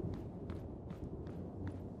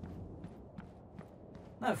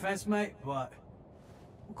 No offense, mate, but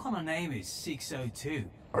what kind of name is 602?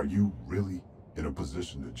 Are you really in a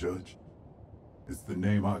position to judge? It's the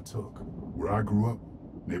name I took. Where I grew up,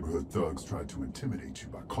 neighborhood thugs tried to intimidate you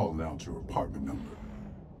by calling out your apartment number.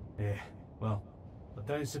 Yeah, well, I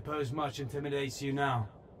don't suppose much intimidates you now.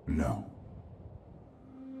 No.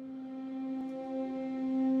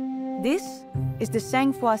 This is the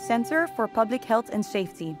Sang-Fua Center for Public Health and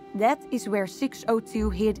Safety. That is where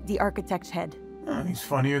 602 hid the architect's head. He's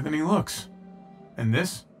funnier than he looks. And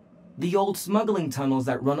this? The old smuggling tunnels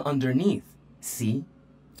that run underneath. See?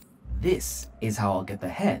 This is how I'll get the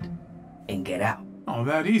head and get out. Oh,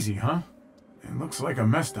 that easy, huh? It looks like a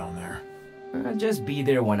mess down there. Just be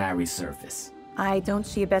there when I resurface. I don't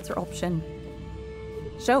see a better option.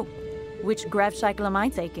 So, which grav cycle am I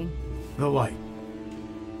taking? The light.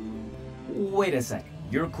 Wait a sec.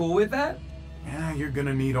 You're cool with that? Yeah, you're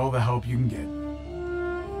gonna need all the help you can get.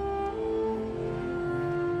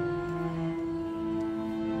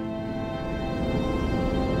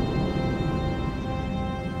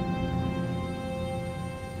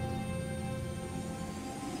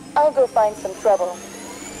 I'll go find some trouble.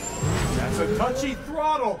 That's a touchy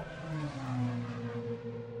throttle!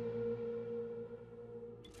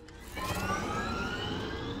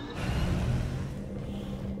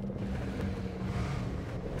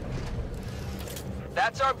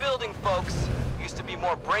 That's our building, folks. Used to be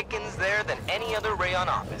more break-ins there than any other Rayonne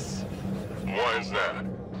office. Why is that?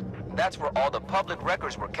 That's where all the public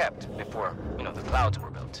records were kept before, the clouds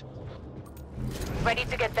were built. Ready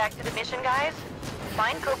to get back to the mission, guys?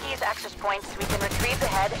 Find Koki's access points so we can retrieve the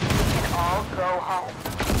head and we can all go home.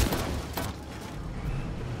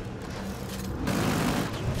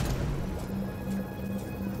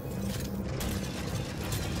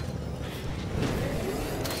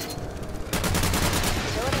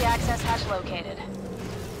 access hatch located.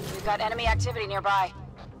 We've got enemy activity nearby.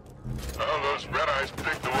 Oh, those red eyes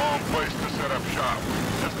picked the wrong place to set up shop.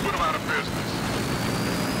 Just put them out of business.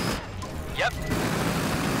 Yep.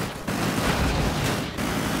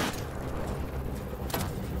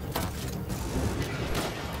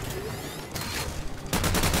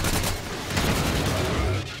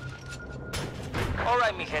 All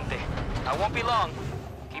right, mi gente. I won't be long.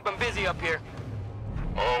 Keep them busy up here.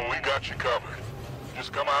 Oh, we got you covered.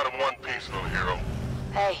 Just come out in one piece, little hero.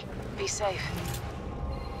 Hey, be safe.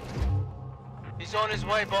 He's on his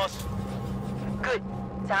way, boss. Good.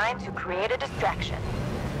 Time to create a distraction.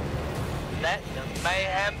 Let the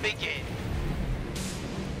mayhem begin.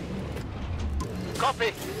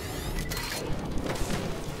 Copy.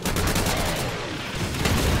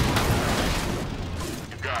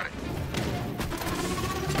 You got it.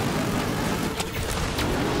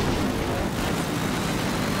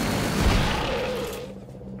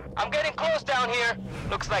 I'm getting close down here.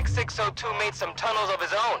 Looks like 602 made some tunnels of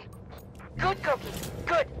his own. Good, Koki.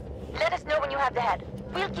 Good. Let us know when you have the head.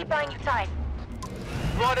 We'll keep buying you time.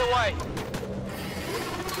 Right away.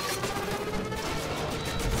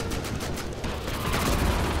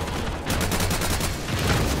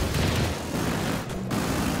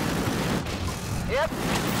 Yep.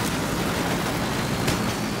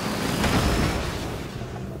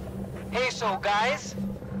 Hey, so guys,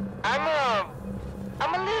 I'm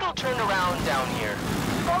a little turned around down here.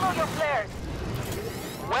 Follow your flares.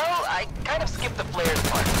 Well, I kind of skipped the flares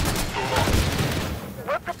part.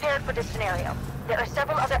 We're prepared for this scenario. There are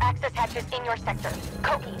several other access hatches in your sector.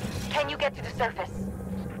 Koki, can you get to the surface?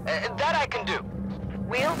 That I can do.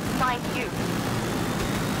 We'll find you.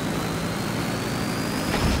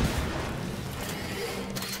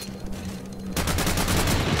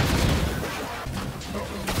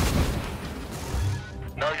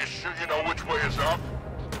 Now you sure you know which way is up?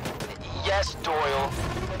 Yes, Doyle.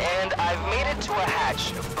 And I've made it to a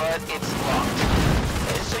hatch, but it's locked.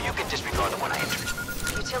 So you can disregard the one I entered.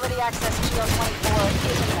 Utility access GL-24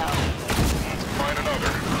 is a no. Let's find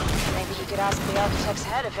another. Maybe you could ask the architect's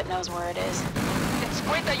head if it knows where it is. It's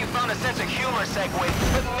great that you found a sense of humor, Segway,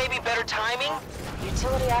 but maybe better timing?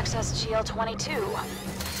 Utility access GL-22.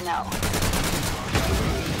 No.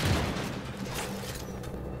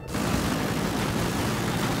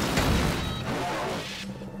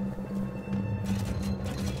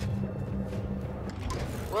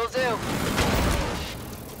 Will do.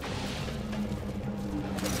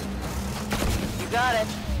 You got it.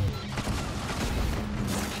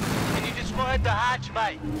 Can you just find the hatch,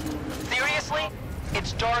 mate? Seriously?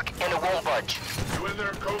 It's dark and it won't budge. You in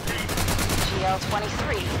there, Koki?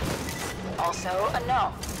 GL-23. Also a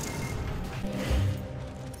no.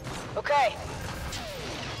 Okay.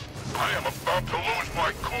 I am about to lose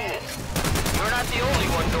my cool. You're not the only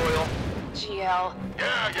one, Doyle. GL.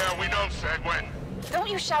 Yeah, we know, Segway. Don't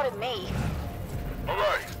you shout at me. All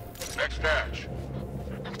right, next hatch.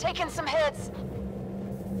 I'm taking some hits.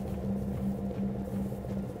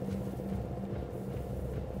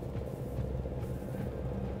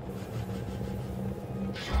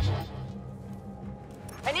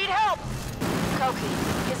 I need help! Koki,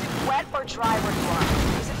 is it wet or dry where you are?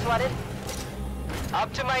 Is it flooded?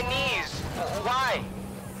 Up to my knees. Why?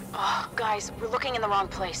 Oh, guys, we're looking in the wrong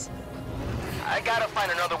place. I gotta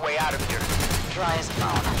find another way out of here. Dry as a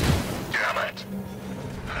bone. Damn it.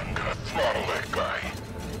 I'm gonna throttle that guy.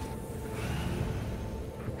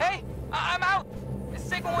 Hey, I'm out! The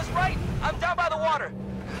signal was right. I'm down by the water.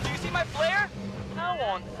 Do you see my flare? How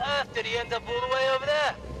on earth did he end up all the way over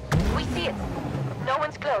there? We see it. No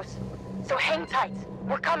one's close. So hang tight.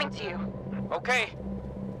 We're coming to you. Okay.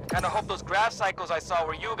 Kinda hope those grav cycles I saw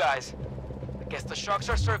were you guys. I guess the sharks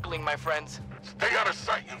are circling, my friends. Stay out of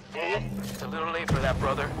sight, you fool! It's a little late for that,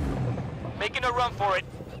 brother. Making a run for it.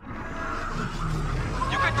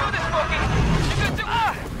 You can do this, Smokey! You can do...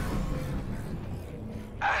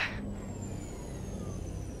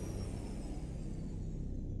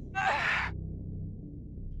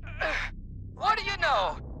 What do you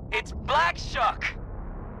know? It's Black Shuck.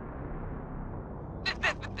 If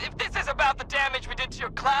this is about the damage we did to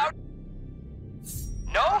your cloud...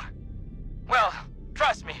 No? Well,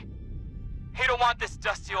 trust me. You don't want this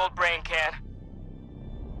dusty old brain can.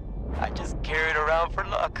 I just carry it around for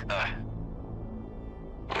luck.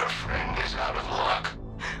 Your friend is out of luck.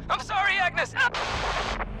 I'm sorry, Agnes!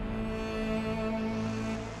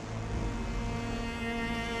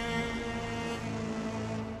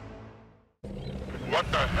 What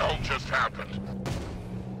the hell just happened?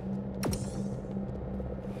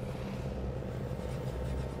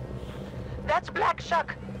 That's Black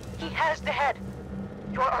Shuck. He has the head.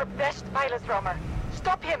 You're our best pilot, Romer.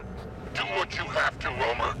 Stop him! Do what you have to,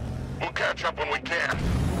 Romer. We'll catch up when we can.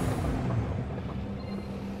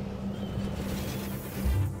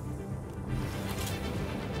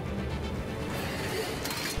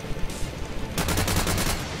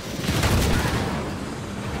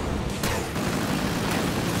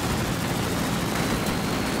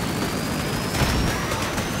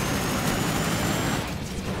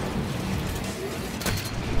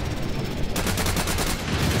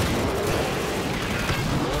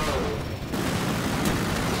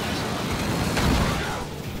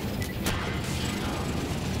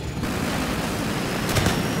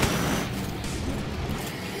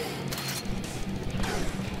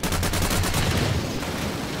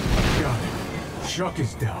 Chuck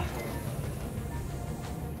is down.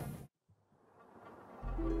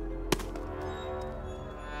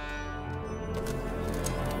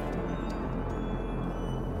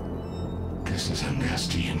 This is a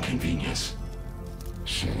nasty inconvenience.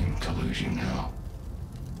 Shame to lose you now.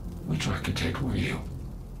 Which architect were you?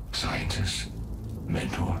 Scientist?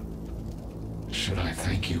 Mentor? Should I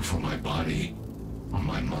thank you for my body or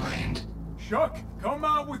my mind? Chuck, come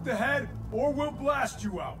out with the head, or we'll blast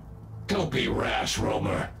you out. Don't be rash,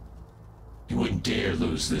 Romer. You wouldn't dare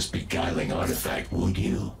lose this beguiling artifact, would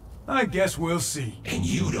you? I guess we'll see. And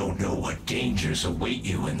you don't know what dangers await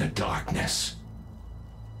you in the darkness.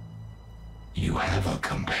 You have a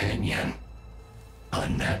companion. A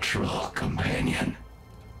natural companion.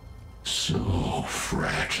 So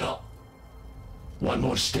fragile. One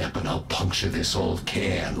more step and I'll puncture this old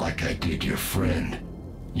can like I did your friend.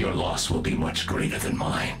 Your loss will be much greater than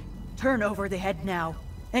mine. Turn over the head now.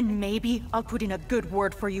 And maybe I'll put in a good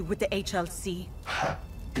word for you with the HLC.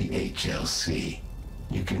 The HLC.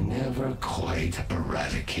 You can never quite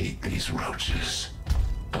eradicate these roaches.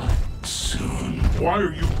 But soon. Why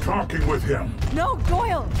are you talking with him? No,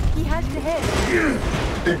 Doyle! He has the head.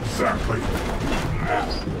 Yeah, exactly.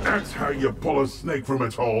 That's how you pull a snake from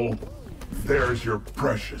its hole. There's your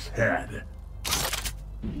precious head.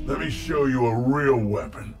 Let me show you a real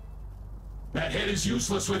weapon. That head is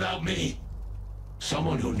useless without me.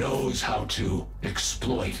 Someone who knows how to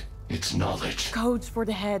exploit its knowledge. Codes for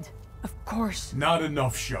the head, of course. Not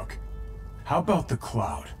enough, Chuck. How about the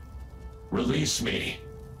cloud? Release me,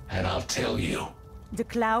 and I'll tell you. The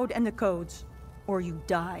cloud and the codes, or you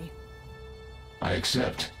die. I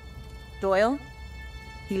accept. Doyle,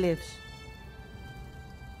 he lives.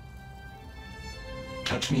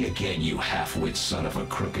 Touch me again, you half-wit son of a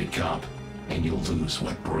crooked cop, and you'll lose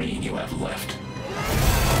what brain you have left.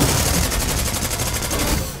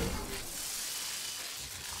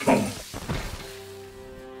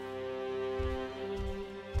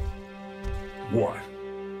 What?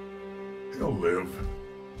 He'll live.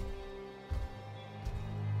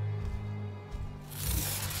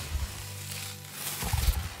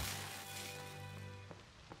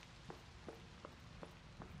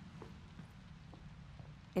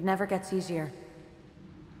 It never gets easier.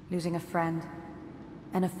 Losing a friend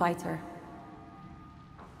and a fighter.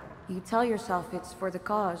 You tell yourself it's for the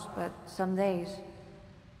cause, but some days,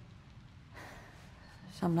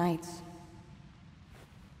 some nights,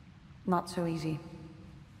 not so easy.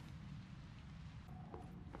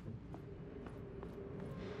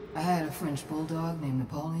 I had a French bulldog named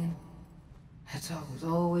Napoleon. That dog was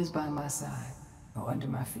always by my side, or under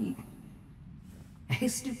my feet.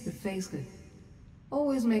 His stupid face could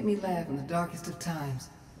always make me laugh in the darkest of times.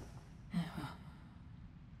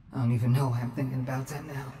 I don't even know why I'm thinking about that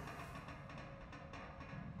now.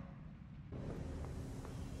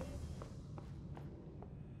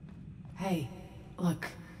 Hey, look.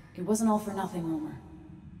 It wasn't all for nothing, Romer.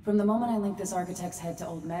 From the moment I linked this architect's head to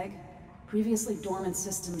Old Meg, previously dormant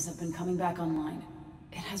systems have been coming back online.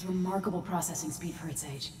 It has remarkable processing speed for its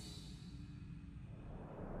age.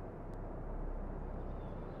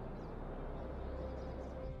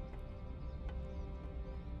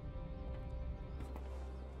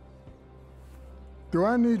 Do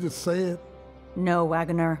I need to say it? No,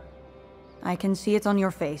 Wagner. I can see it on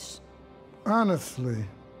your face. Honestly,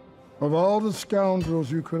 of all the scoundrels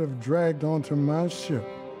you could have dragged onto my ship.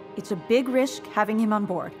 It's a big risk having him on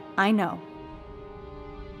board, I know.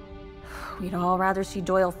 We'd all rather see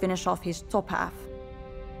Doyle finish off his top half.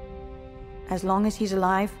 As long as he's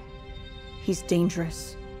alive, he's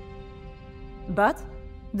dangerous. But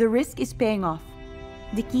the risk is paying off.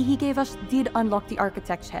 The key he gave us did unlock the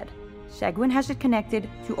architect's head. Seguin has it connected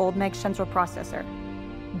to Old Meg's central processor.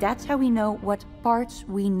 That's how we know what parts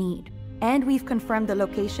we need. And we've confirmed the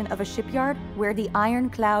location of a shipyard where the Iron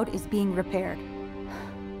Cloud is being repaired.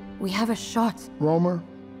 We have a shot. Romer,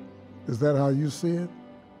 is that how you see it?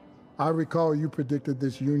 I recall you predicted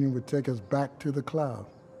this union would take us back to the cloud,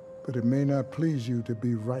 but it may not please you to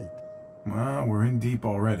be right. Well, we're in deep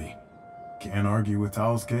already. Can't argue with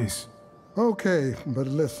Tal's case. Okay, but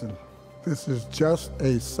listen. This is just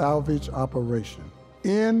a salvage operation.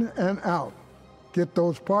 In and out. Get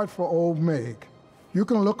those parts for old Meg. You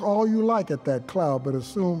can look all you like at that cloud, but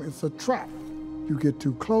assume it's a trap. You get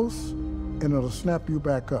too close, and it'll snap you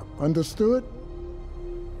back up. Understood?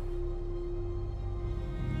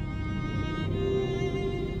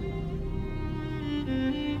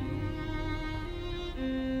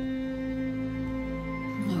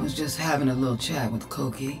 I was just having a little chat with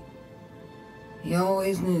Koki. He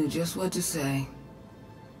always knew just what to say.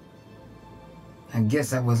 I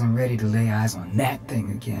guess I wasn't ready to lay eyes on that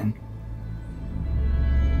thing again.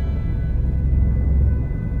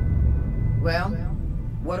 Well,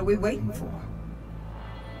 what are we waiting for?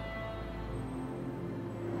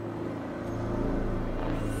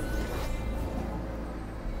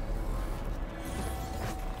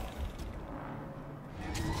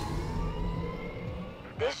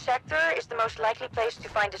 This sector is the most likely place to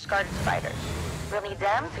find discarded spiders. We'll need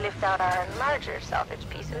them to lift out our larger salvage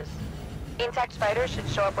pieces. Intact spiders should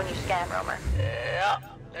show up when you scan, Romer. Yeah,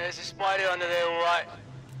 there's a spider under there, all right.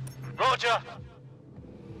 Roger!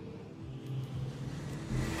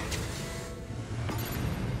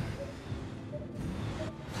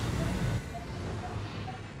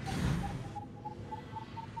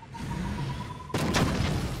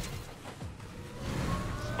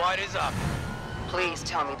 Spider's up. Please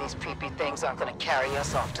tell me these creepy things aren't gonna carry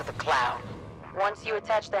us off to the cloud. Once you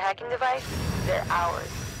attach the hacking device, they're ours,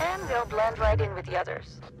 and they'll blend right in with the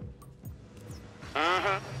others.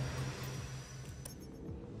 Mm-hmm.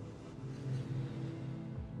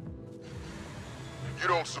 You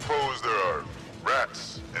don't suppose there are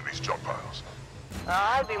rats in these junk piles?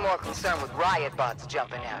 I'd be more concerned with riot bots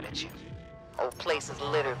jumping out at you. Whole place is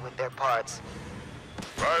littered with their parts.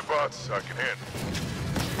 Riot bots, I can handle.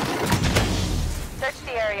 Search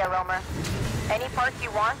the area, Romer. Any part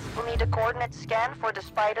you want, we'll need a coordinate scan for the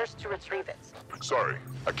spiders to retrieve it. Sorry,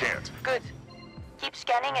 I can't. Good. Keep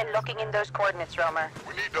scanning and locking in those coordinates, Romer.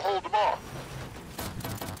 We need to hold them off.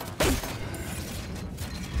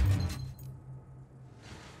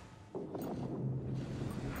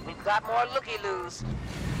 We've got more looky-loos.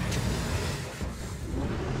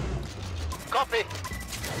 Copy.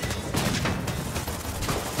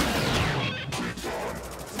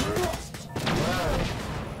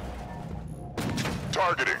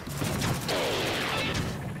 Targeting.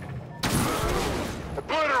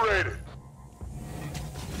 Obliterated.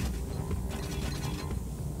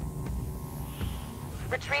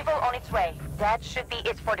 Retrieval on its way. That should be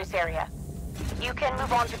it for this area. You can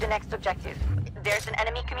move on to the next objective. There's an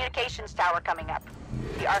enemy communications tower coming up.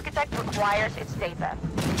 The architect requires its data.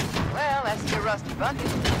 Well, that's your rusty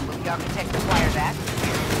bucket. Will the architect require that?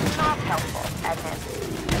 Not helpful, admit.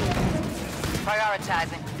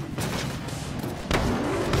 Prioritizing.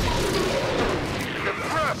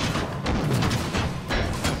 Impressed.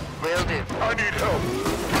 Will do. I need help.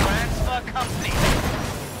 Transfer company.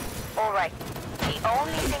 All right. The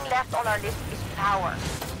only thing left on our list is power.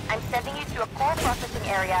 I'm sending you to a core processing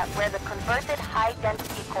area where the converted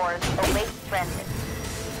high-density cores await transit.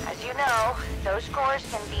 As you know, those cores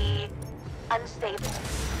can be unstable.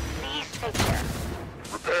 Please take care.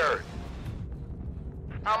 Repairing.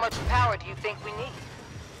 How much power do you think we need?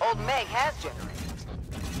 Old Meg has generators.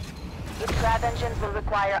 Its grab engines will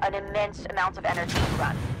require an immense amount of energy to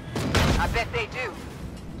run. I bet they do.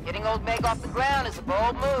 Getting Old Meg off the ground is a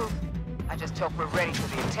bold move. I just hope we're ready for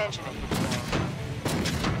the attention it could bring.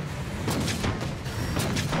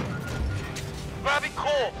 Grabbing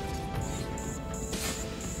core.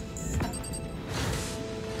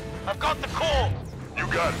 I've got the core. You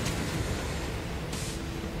got it.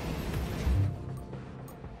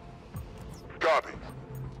 Copy.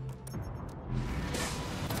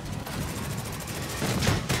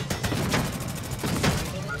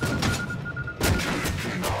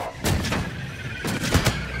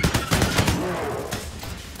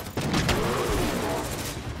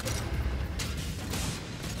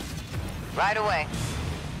 Right away.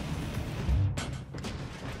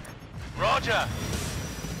 Roger.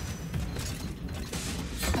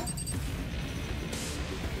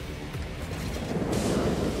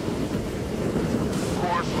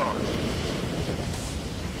 Course launch.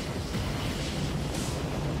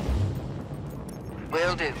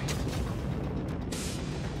 Will do.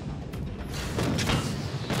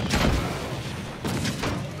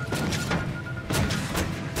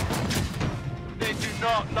 They do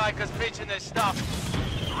not like us bitching their stuff.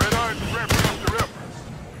 The Red Iron's ramping up their efforts.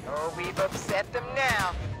 Oh, we've upset them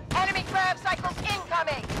now. Enemy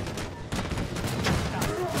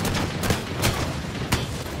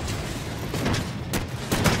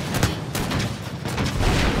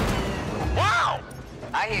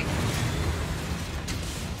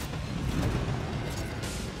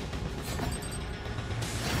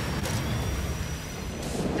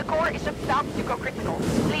about to go critical.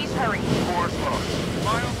 Please hurry. Course lost.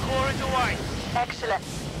 Final core is away. Excellent.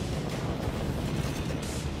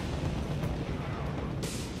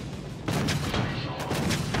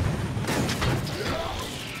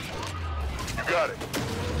 You got it.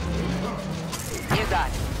 You got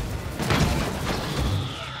it.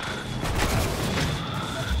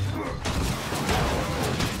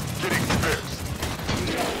 Getting fixed.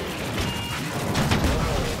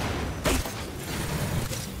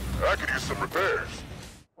 I could use some repairs.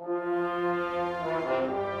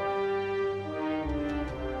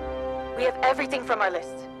 We have everything from our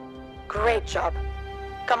list. Great job.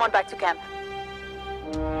 Come on back to camp.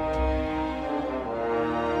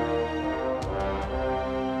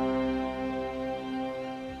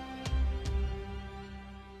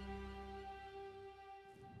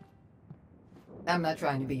 I'm not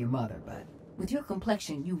trying to be your mother, but with your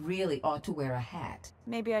complexion, you really ought to wear a hat.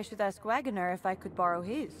 Maybe I should ask Wagoner if I could borrow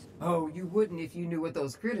his. Oh, you wouldn't if you knew what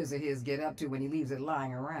those critters of his get up to when he leaves it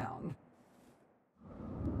lying around.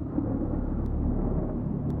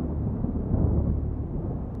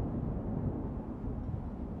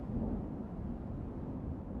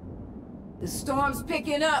 The storm's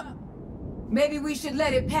picking up. Maybe we should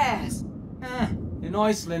let it pass. In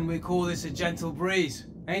Iceland, we call this a gentle breeze.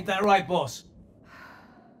 Ain't that right, boss?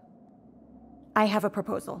 I have a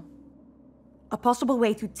proposal. A possible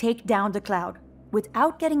way to take down the cloud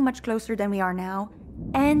without getting much closer than we are now,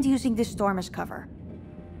 and using this storm as cover.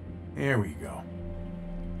 Here we go.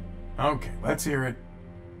 Okay, let's hear it.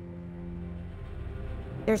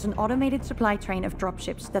 There's an automated supply train of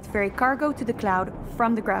dropships that ferry cargo to the cloud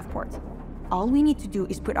from the Gravport. All we need to do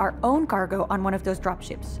is put our own cargo on one of those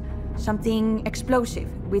dropships. Something explosive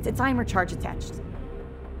with a timer charge attached.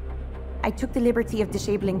 I took the liberty of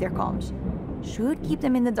disabling their comms. Should keep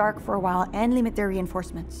them in the dark for a while and limit their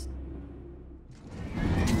reinforcements.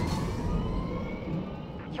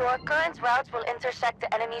 Your current routes will intersect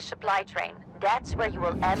the enemy supply train. That's where you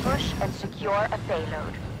will ambush and secure a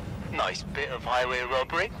payload. Nice bit of highway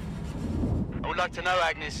robbery. I would like to know,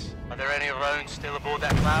 Agnes, are there any of our own still aboard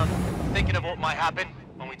that cloud? Thinking of what might happen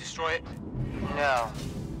when we destroy it? No.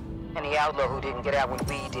 And the outlaw who didn't get out when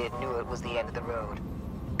we did knew it was the end of the road.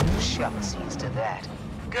 Shove seeds to that.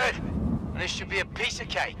 Good. And this should be a piece of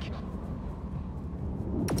cake.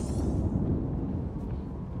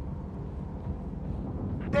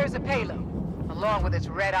 There's a payload, along with its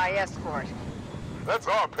red-eye escort. That's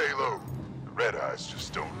our payload. The Red Eyes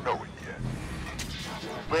just don't know it yet.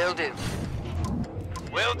 Will do.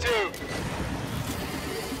 Will do.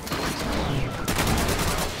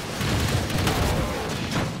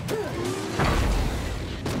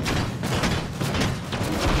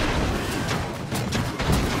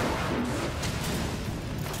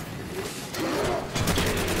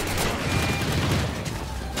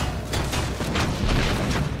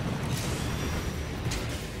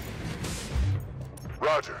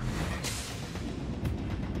 Roger.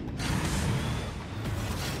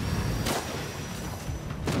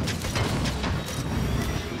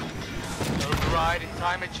 Override and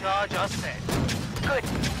timer charge are set. Good.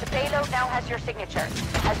 The payload now has your signature.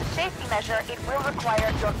 As a safety measure, it will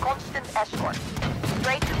require your constant escort.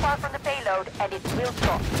 Stray too far from the payload, and it will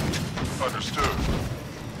stop. Understood.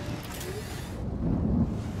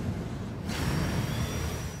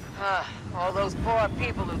 All those poor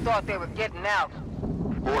people who thought they were getting out.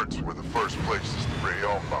 Ports were the first places the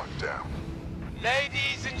Rayonne locked down.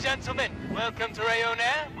 Ladies and gentlemen, welcome to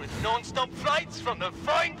Rayonne with non-stop flights from the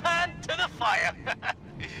frying pan to the fire.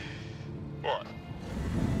 What?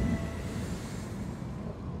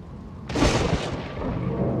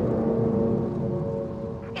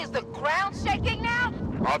 Is the ground shaking now?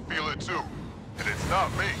 I feel it too, and it's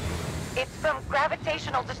not me. It's from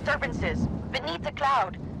gravitational disturbances beneath the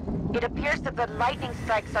cloud. It appears that the lightning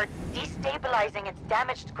strikes are destabilizing its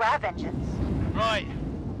damaged grav engines. Right.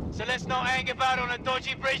 So let's not hang about on a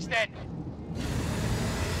dodgy bridge then.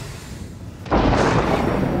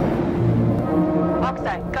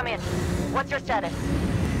 Oxide, come in. What's your status?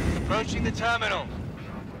 Approaching the terminal.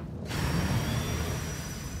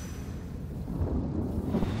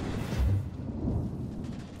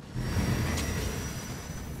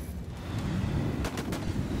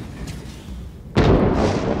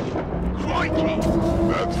 Crikey!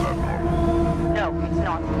 That's not normal. No, it's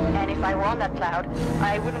not. And if I were on that cloud,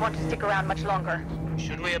 I wouldn't want to stick around much longer.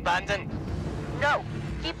 Should we abandon? No,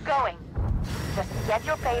 keep going. Just get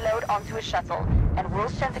your payload onto a shuttle, and we'll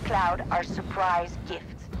send the cloud our surprise gift.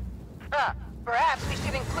 Perhaps we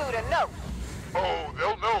should include a note. Oh,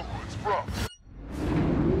 they'll know who it's from.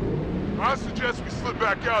 I suggest we slip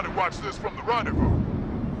back out and watch this from the rendezvous.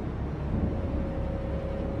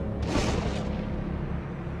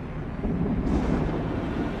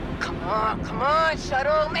 Oh, come on,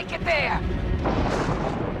 shuttle, make it there!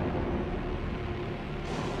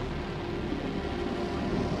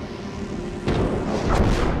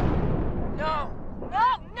 No!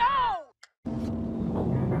 No! No!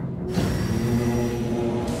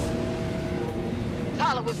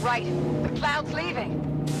 Tyler was right. The cloud's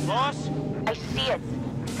leaving. Boss? I see it.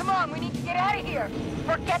 Come on, we need to get out of here.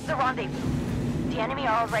 Forget the rendezvous. The enemy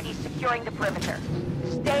are already securing the perimeter.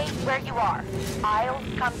 Stay where you are. I'll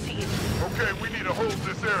come to you. Okay, we need to hold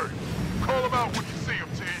this area. Call them out when you see them,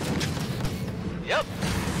 team. Yep.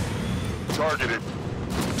 Targeted.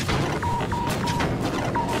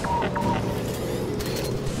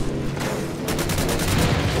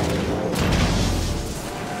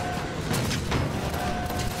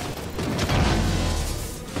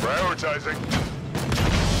 Prioritizing.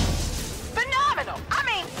 Phenomenal! I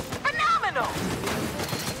mean, phenomenal!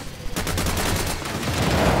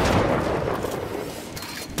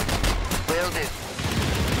 Will do.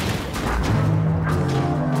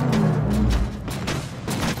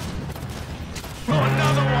 Oh,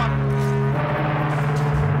 another one!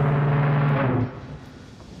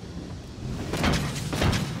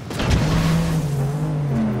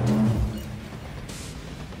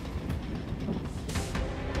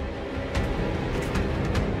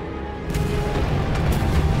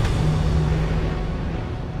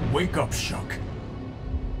 Wake up, Shuck.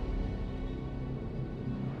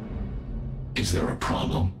 Is there a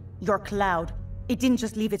problem? Your cloud. It didn't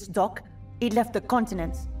just leave its dock. It left the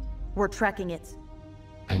continent. We're tracking it.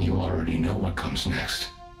 And you already know what comes next.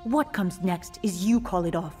 What comes next is you call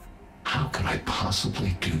it off. How could I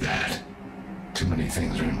possibly do that? Too many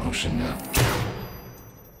things are in motion now.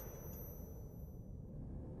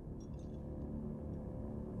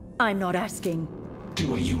 I'm not asking.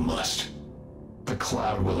 Do what you must. The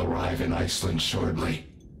cloud will arrive in Iceland shortly.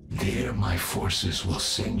 There, my forces will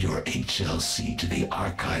send your HLC to the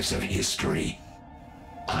archives of history.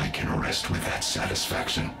 I can rest with that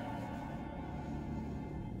satisfaction.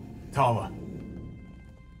 Tala.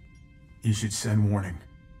 You should send warning.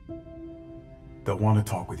 They'll want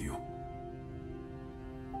to talk with you.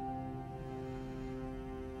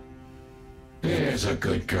 There's a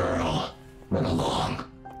good girl. Run along.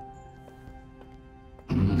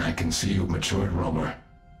 I can see you've matured, Romer.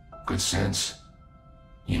 Good sense.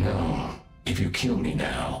 You know, if you kill me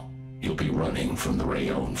now, you'll be running from the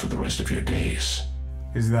Rayonne for the rest of your days.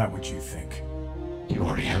 Is that what you think? You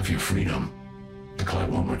already have your freedom. The cloud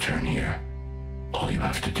won't return here. All you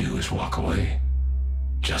have to do is walk away.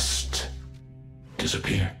 Just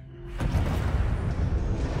disappear.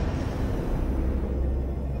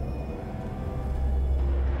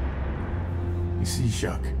 You see,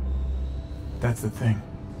 Shuck, that's the thing.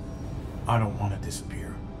 I don't want to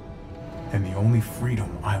disappear. And the only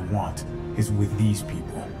freedom I want is with these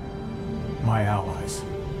people. My allies.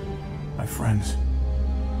 My friends.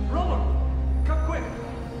 Romer! Come quick!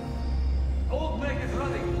 Old Meg is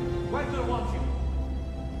running. Wagner wants you.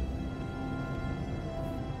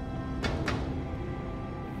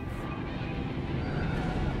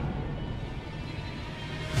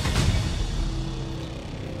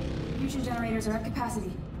 Fusion generators are at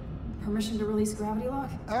capacity. Permission to release gravity lock?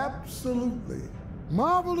 Absolutely.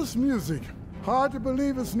 Marvelous music. Hard to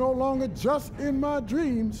believe it's no longer just in my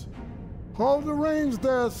dreams. Hold the reins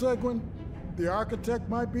there, Seguin. The architect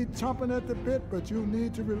might be chomping at the bit, but you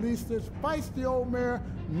need to release this feisty old mare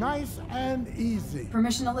nice and easy.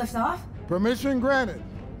 Permission to lift off? Permission granted,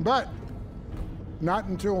 but not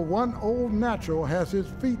until one old natural has his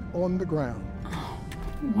feet on the ground. Oh,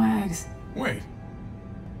 Wags. Wait.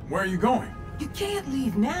 Where are you going? You can't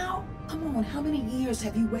leave now. Come on, how many years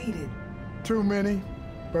have you waited? Too many,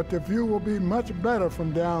 but the view will be much better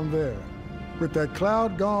from down there. With that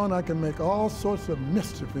cloud gone, I can make all sorts of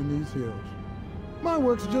mischief in these hills. My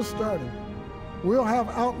work's just starting. We'll have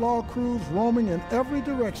outlaw crews roaming in every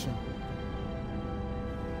direction.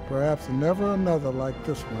 Perhaps never another like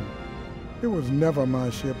this one. It was never my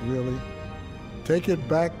ship, really. Take it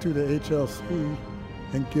back to the HLC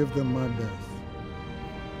and give them my best.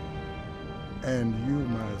 And you,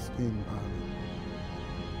 my esteemed pilot,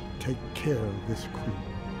 take care of this crew.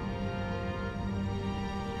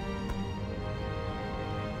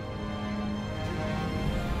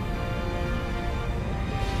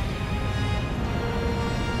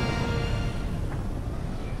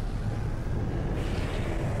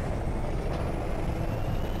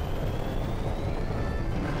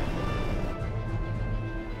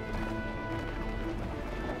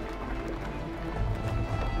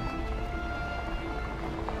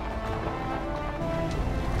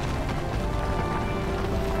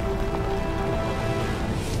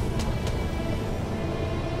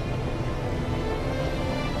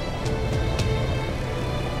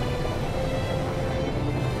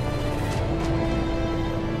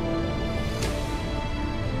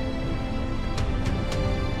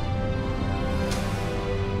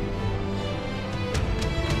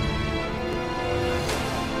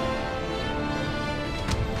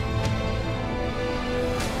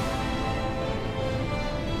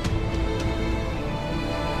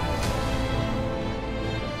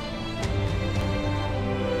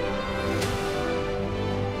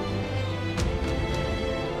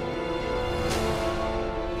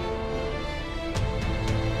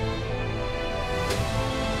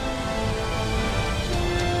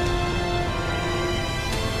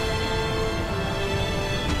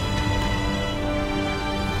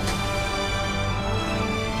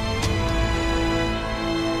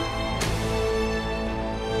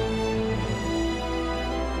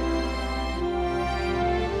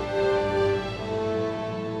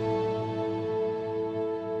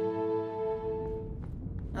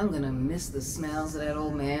 I'm gonna miss the smells of that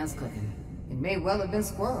old man's cooking. It may well have been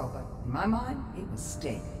squirrel, but in my mind, it was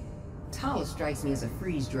steak. Tala strikes me as a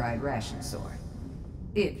freeze-dried ration sort.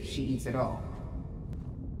 If she eats at all.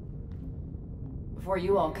 Before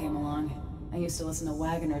you all came along, I used to listen to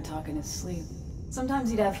Wagoner talk in his sleep. Sometimes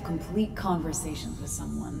he'd have complete conversations with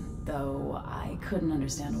someone, though I couldn't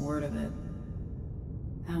understand a word of it.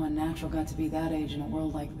 How a natural got to be that age in a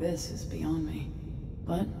world like this is beyond me.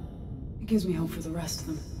 But it gives me hope for the rest of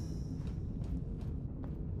them.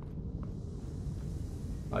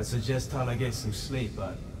 I'd suggest Tala get some sleep,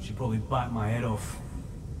 but she'd probably bite my head off.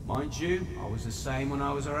 Mind you, I was the same when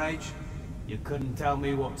I was her age. You couldn't tell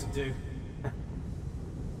me what to do.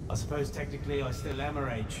 I suppose technically I still am her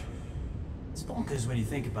age. It's bonkers when you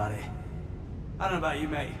think about it. I don't know about you,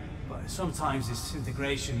 mate, but sometimes this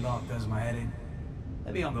disintegration lark does my head in.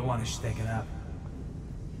 Maybe I'm the one who should take it out.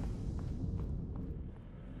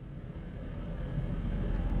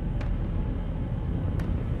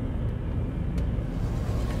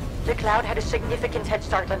 The Cloud had a significant head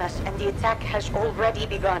start on us, and the attack has already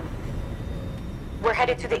begun. We're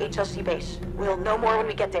headed to the HLC base. We'll know more when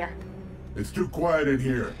we get there. It's too quiet in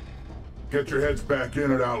here. Get your heads back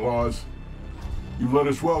in it, Outlaws. You've led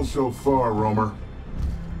us well so far, Romer.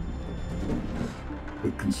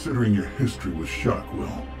 But considering your history with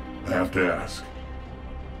Shockwell, I have to ask.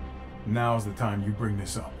 Now's the time you bring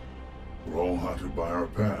this up. We're all haunted by our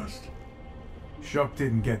past. Shuck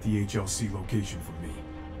didn't get the HLC location from me.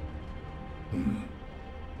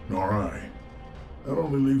 Nor I. That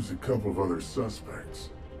only leaves a couple of other suspects.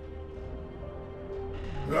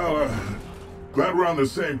 Well, glad we're on the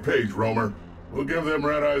same page, Romer. We'll give them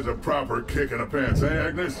red eyes a proper kick in the pants, eh,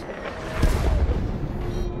 Agnes?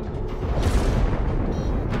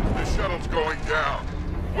 The shuttle's going down.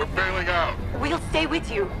 We're bailing out. We'll stay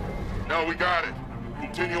with you. No, we got it.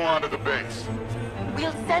 Continue on to the base.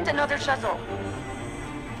 We'll send another shuttle.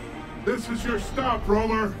 This is your stop,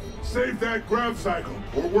 Romer. Save that grav cycle,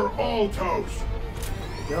 or we're all toast.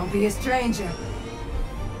 Don't be a stranger.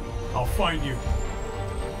 I'll find you.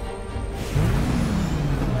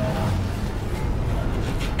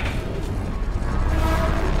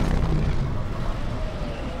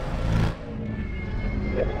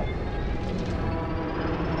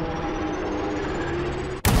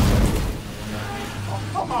 Oh,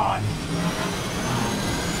 come on!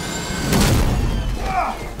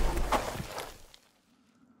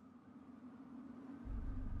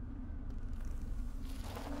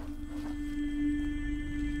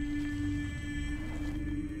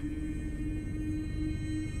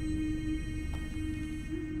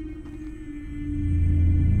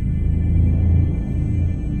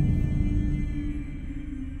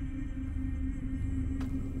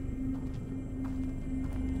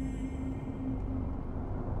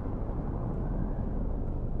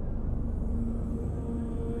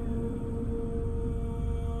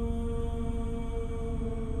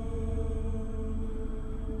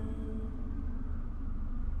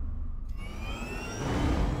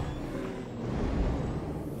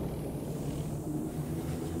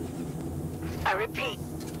 I repeat,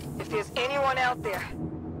 if there's anyone out there,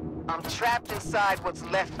 I'm trapped inside what's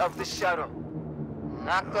left of the shuttle.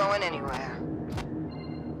 Not going anywhere.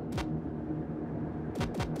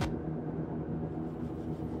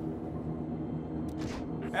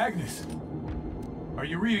 Agnes! Are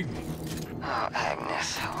you reading me? Oh,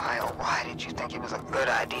 Agnes, why did you think it was a good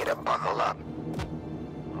idea to buckle up?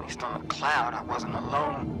 At least on the Cloud, I wasn't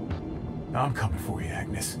alone. I'm coming for you,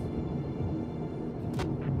 Agnes.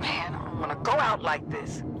 Man, I don't want to go out like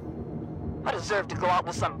this. I deserve to go out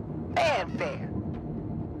with some fanfare.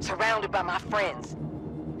 Surrounded by my friends.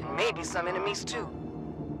 And maybe some enemies too.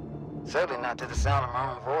 Certainly not to the sound of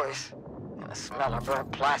my own voice. And the smell of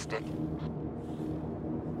burnt plastic.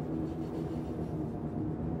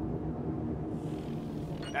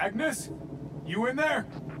 Agnes? You in there?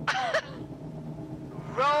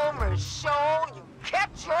 Romer, show you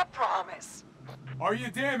kept your promise. Are you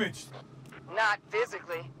damaged? Not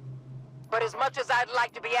physically. But as much as I'd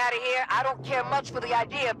like to be out of here, I don't care much for the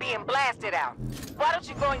idea of being blasted out. Why don't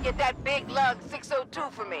you go and get that big lug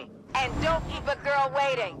 602 for me? And don't keep a girl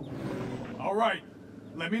waiting. All right.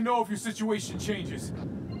 Let me know if your situation changes.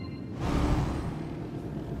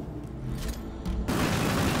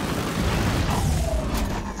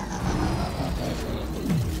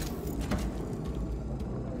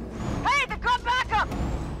 Hey, the girl back up!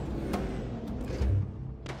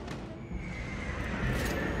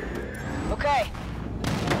 Okay.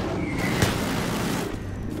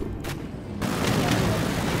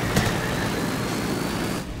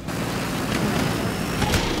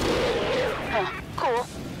 Huh, cool.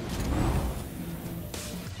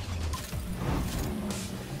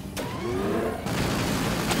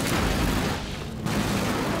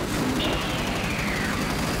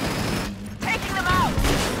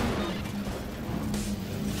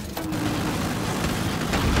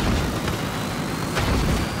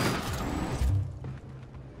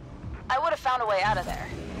 would have found a way out of there.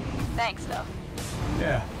 Thanks, though.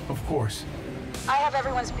 Yeah, of course. I have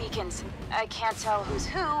everyone's beacons. I can't tell who's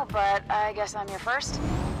who, but I guess I'm your first.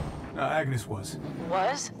 Agnes was.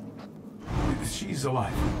 Was? She's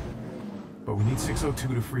alive. But we need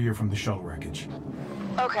 602 to free her from the shuttle wreckage.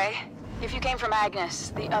 Okay. If you came from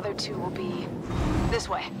Agnes, the other two will be this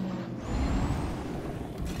way.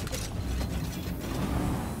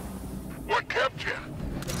 What kept you?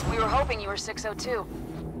 We were hoping you were 602.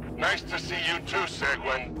 Nice to see you too,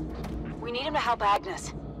 Seguin. We need him to help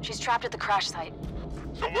Agnes. She's trapped at the crash site.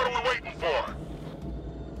 So what are we waiting for?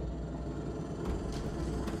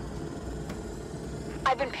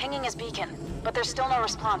 I've been pinging his beacon, but there's still no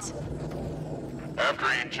response. After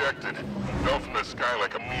he ejected, he fell from the sky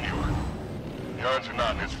like a meteor. The odds are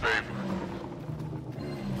not in his favor.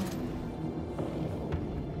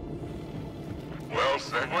 Well,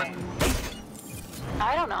 Seguin?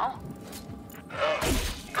 I don't know.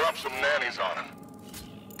 Drop some nannies on him.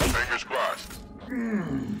 Fingers crossed.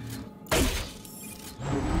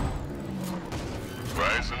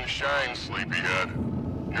 Rise and shine, sleepyhead.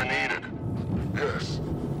 You're needed. Yes.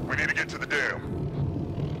 We need to get to the dam.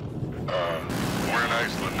 We're in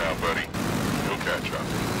Iceland now, buddy. You'll catch up.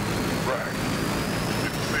 Right.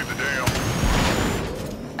 Did you save the dam?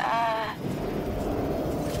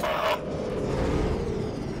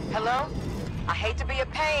 Hello? I hate to be a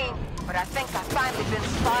pain, but I think I've finally been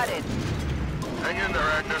spotted. Hang in there,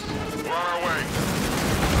 Agnes. We're on our way.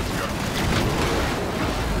 Let's go.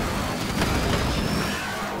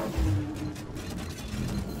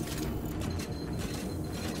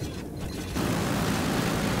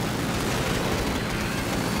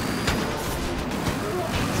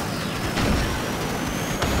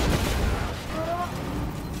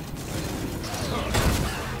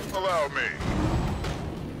 Allow me.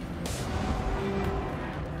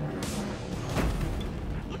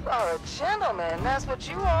 You are a gentleman, that's what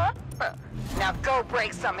you are. Now go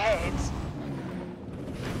break some heads.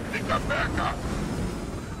 Think I'm back up.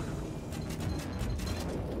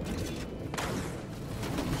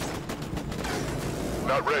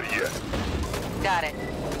 Not ready yet. Got it.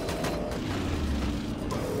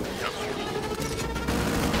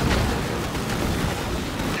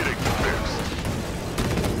 Getting fixed.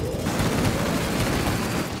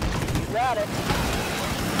 Got it.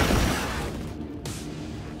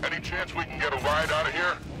 Any chance we can get a ride out of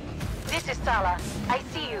here? This is Sala. I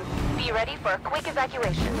see you. Be ready for a quick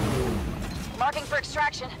evacuation. Marking for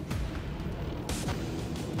extraction.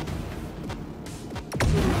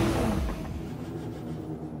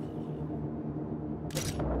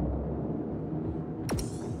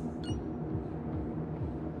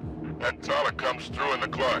 That Sala comes through in the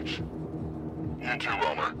clutch. You too,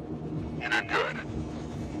 Romer. You did good.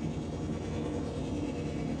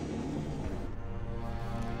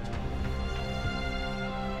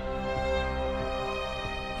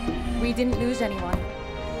 We didn't lose anyone.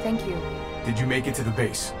 Thank you. Did you make it to the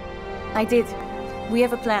base? I did. We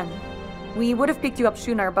have a plan. We would have picked you up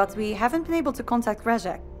sooner, but we haven't been able to contact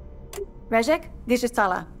Rezek. Rezek, this is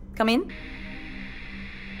Sala. Come in.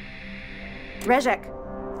 Rezek,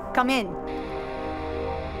 come in.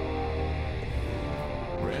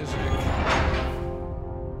 Rezek.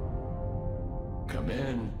 Come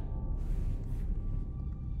in.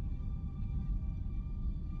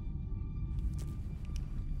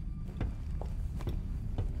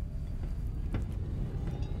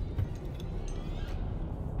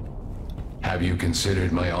 Have you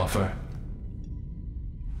considered my offer?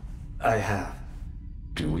 I have.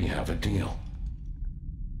 Do we have a deal?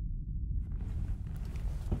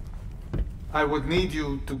 I would need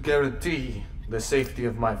you to guarantee the safety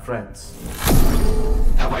of my friends.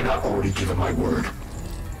 Have I not already given my word?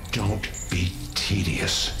 Don't be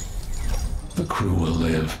tedious. The crew will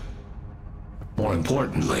live. More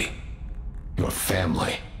importantly, your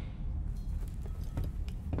family.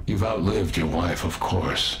 You've outlived your wife, of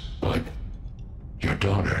course, but your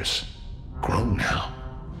daughters, grown now,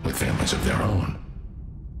 with families of their own.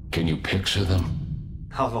 Can you picture them?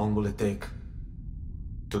 How long will it take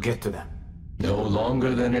to get to them? No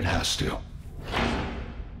longer than it has to.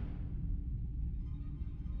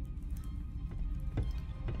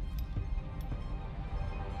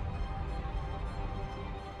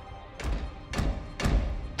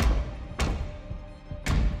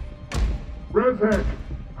 Rezek,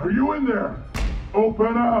 are you in there?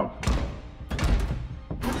 Open up!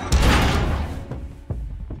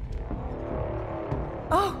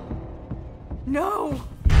 Oh! No!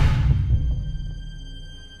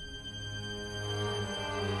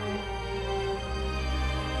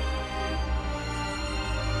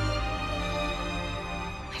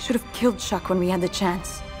 I should have killed Chuck when we had the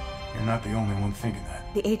chance. You're not the only one thinking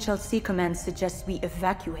that. The HLC command suggests we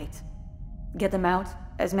evacuate. Get them out,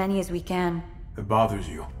 as many as we can. It bothers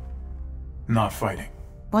you. Not fighting.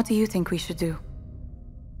 What do you think we should do?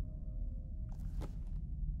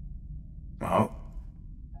 Well,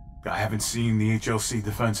 I haven't seen the HLC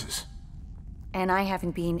defenses. And I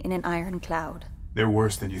haven't been in an iron cloud. They're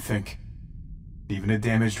worse than you think. Even a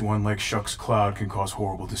damaged one like Shuck's cloud can cause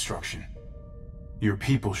horrible destruction. Your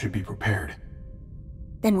people should be prepared.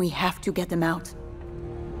 Then we have to get them out.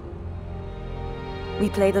 We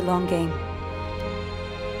play the long game.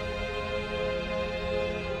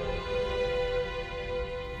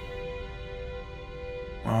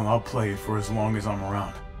 Well, I'll play it for as long as I'm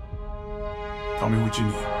around. Tell me what you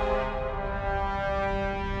need.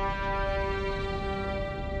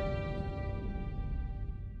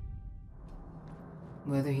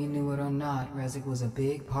 Whether he knew it or not, Resic was a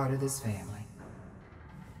big part of this family.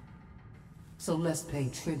 So let's pay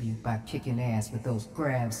tribute by kicking ass with those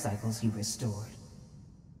grab cycles he restored.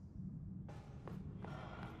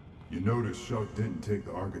 You notice Shuck didn't take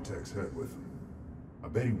the Architect's head with him. I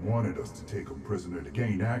bet he wanted us to take him prisoner to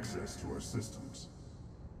gain access to our systems.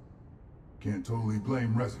 Can't totally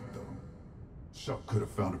blame Resic, though. Shuck could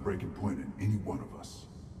have found a breaking point in any one of us.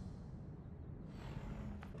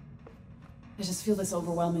 I just feel this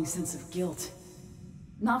overwhelming sense of guilt.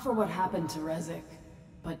 Not for what happened to Resic,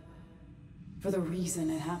 but for the reason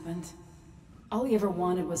it happened. All he ever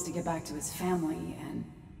wanted was to get back to his family, and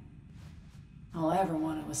all I ever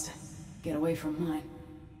wanted was to get away from mine.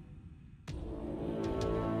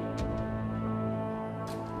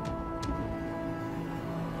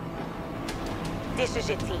 This is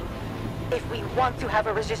it, team. If we want to have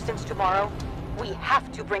a resistance tomorrow, we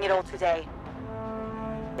have to bring it all today.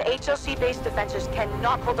 The HLC-based defenses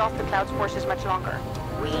cannot hold off the Cloud's forces much longer.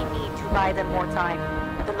 We need to buy them more time.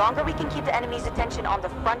 The longer we can keep the enemy's attention on the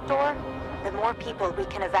front door, the more people we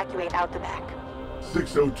can evacuate out the back.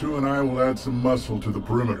 602 and I will add some muscle to the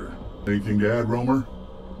perimeter. Anything to add, Romer?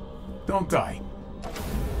 Don't die.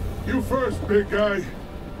 You first, big guy.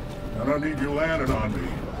 I don't need you landing on me.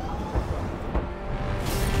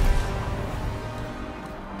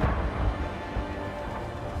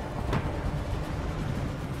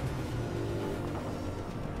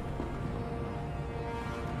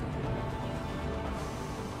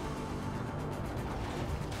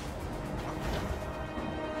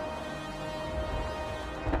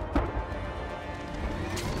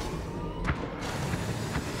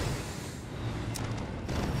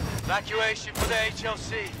 Evacuation for the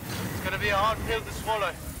HLC. It's gonna be a hard pill to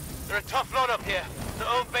swallow. They're a tough lot up here. The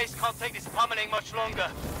old base can't take this pummeling much longer.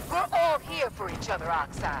 We're all here for each other,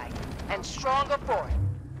 Oxide. And stronger for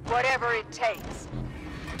it. Whatever it takes.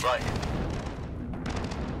 Right.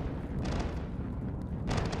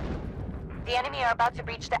 The enemy are about to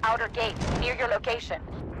breach the outer gate, near your location.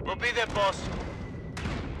 We'll be there, boss.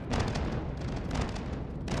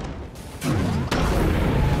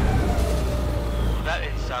 That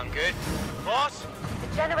didn't sound good. Boss?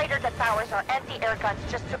 The generator that powers our anti-air guns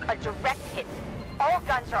just took a direct hit. All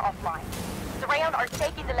guns are offline. The Rayonne are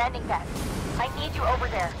taking the landing pad. I need you over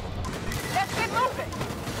there. Let's get moving!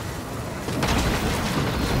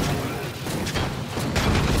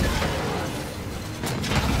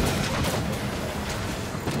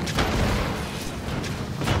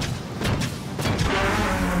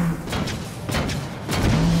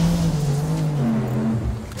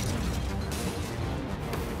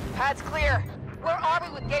 Pad's clear. Where are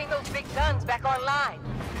we with getting those big guns back online?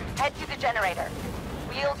 Head to the generator.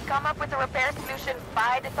 We'll come up with a repair solution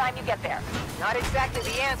by the time you get there. Not exactly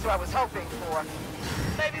the answer I was hoping for.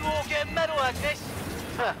 Maybe we'll all get a medal like this.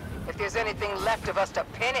 Huh. If there's anything left of us to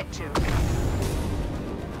pin it to.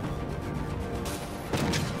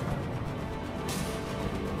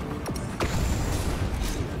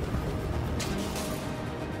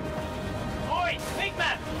 Oi, big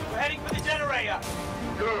man! We're heading for the generator.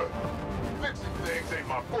 Good. Fixing things ain't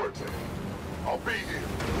my forte. I'll be here.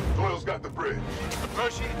 Doyle's got the bridge.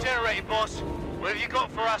 Approaching the generator, boss. What have you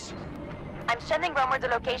got for us? I'm sending Romer the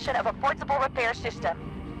location of a portable repair system.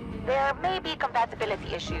 There may be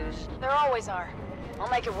compatibility issues. There always are. I'll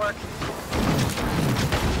make it work.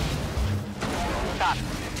 Stop.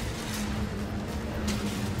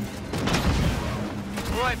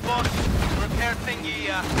 Alright, boss. Repair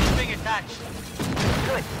thingy, thing attached.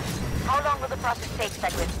 Good. How long will the process take,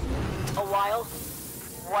 Segwit? A while.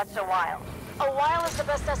 What's a while? A while is the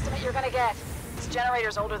best estimate you're gonna get. This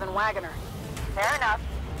generator's older than Wagoner. Fair enough.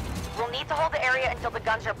 We'll need to hold the area until the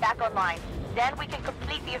guns are back online. Then we can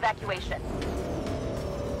complete the evacuation.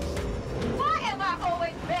 Why am I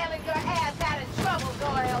always bailing your ass out of trouble,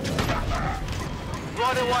 Doyle?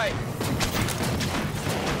 Right away.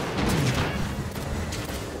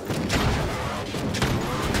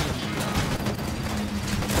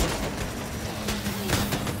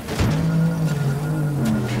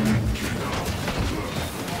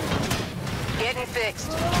 Getting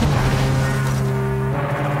fixed.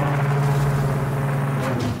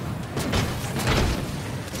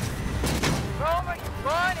 Romer, you're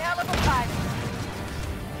one hell of a pilot.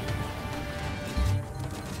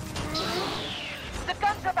 The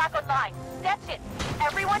guns are back online. That's it.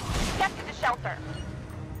 Everyone, get to the shelter.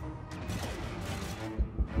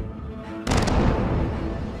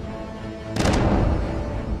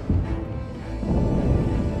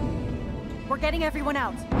 We're getting everyone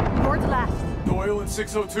out. You're the last. Doyle and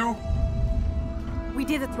 602? We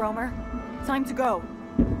did it, Romer. Time to go.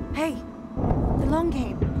 Hey, the long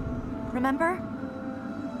game. Remember?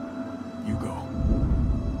 You go.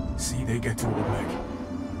 See, they get to Old Meg.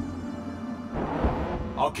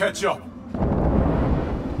 I'll catch up.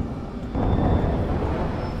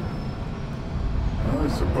 I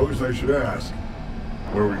suppose I should ask.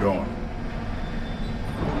 Where are we going?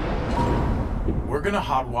 We're gonna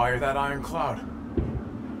hotwire that iron cloud.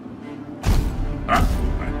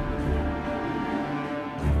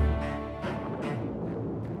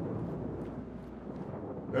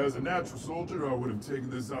 As a natural soldier, I would have taken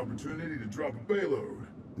this opportunity to drop a payload,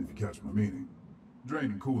 if you catch my meaning.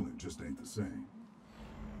 Draining coolant just ain't the same.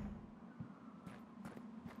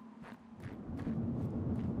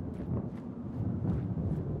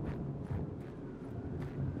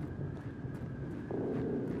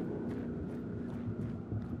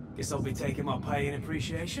 Guess I'll be taking my pay in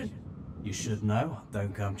appreciation. You should know,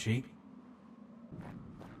 don't come cheap.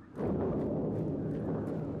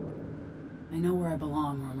 I know where I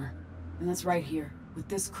belong, Romer. And that's right here, with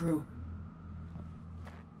this crew.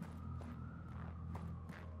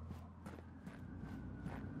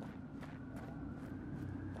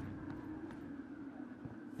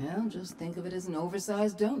 Well, just think of it as an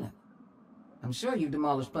oversized donut. I'm sure you've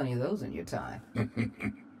demolished plenty of those in your time.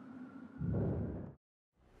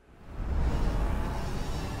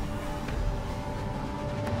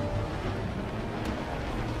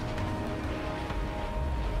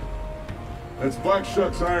 That's Black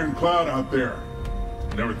Shuck's iron cloud out there.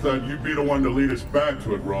 Never thought you'd be the one to lead us back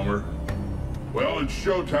to it, Romer. Well, it's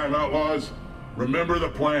showtime, Outlaws. Remember the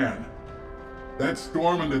plan. That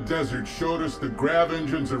storm in the desert showed us the grav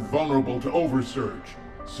engines are vulnerable to oversurge.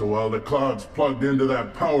 So while the cloud's plugged into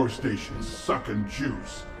that power station sucking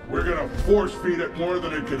juice, we're gonna force feed it more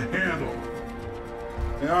than it can handle.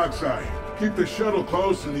 Hey, Oxeye, keep the shuttle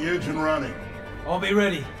close and the engine running. I'll be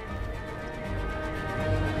ready.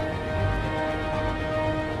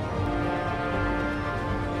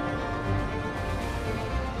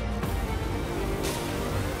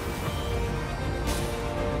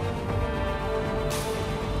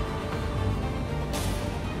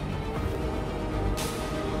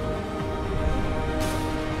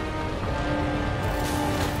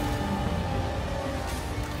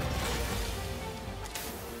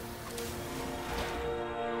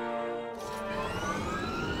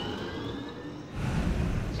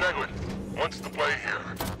 What's the play here?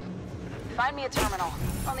 Find me a terminal.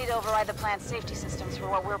 I'll need to override the plant's safety systems for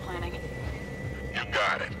what we're planning. You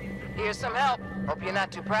got it. Here's some help. Hope you're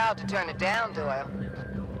not too proud to turn it down, Doyle.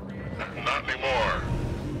 Not anymore.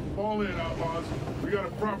 Fall in, Outlaws. We got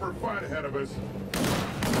a proper fight ahead of us.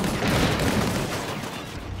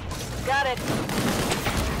 Got it.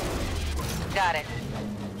 Got it.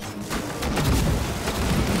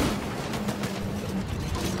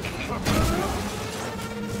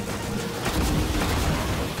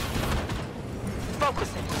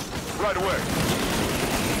 Focus it. Right away.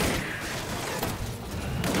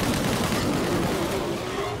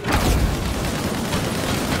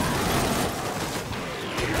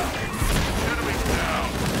 Enemy down.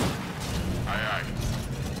 Aye, aye.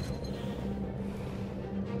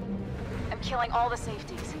 I'm killing all the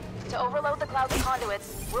safeties. To overload the cloud's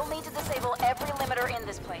conduits, we'll need to disable every limiter in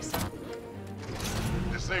this place.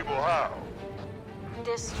 Disable how?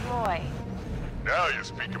 Destroy. Now you're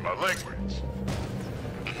speaking my language.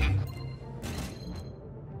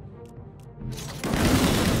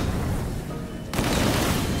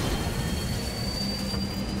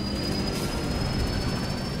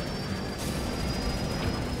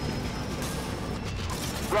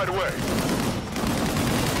 Right away.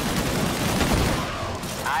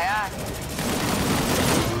 Aye, aye.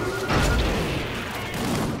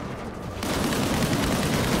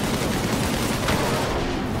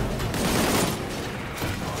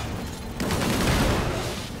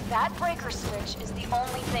 That breaker switch is the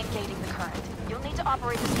only thing gating the current. You'll need to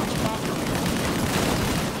operate the switch manually.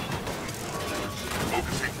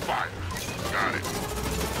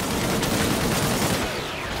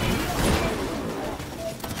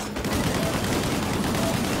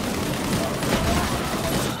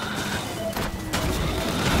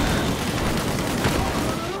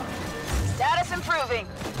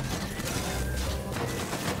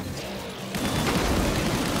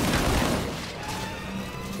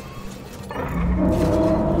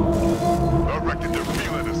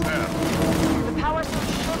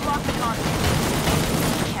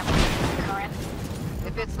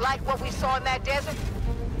 saw in that desert?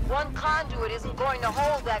 One conduit isn't going to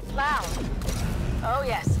hold that cloud. Oh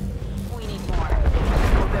yes, we need more.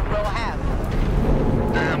 Hope that we'll have.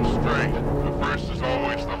 Damn straight. The first is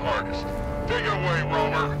always the hardest. Take it away,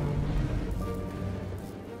 Romer.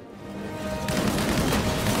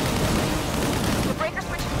 The breaker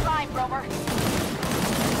switch is fine, Romer.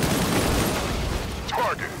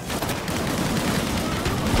 Target.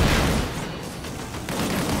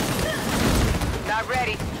 Not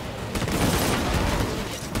ready.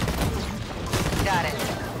 Got it.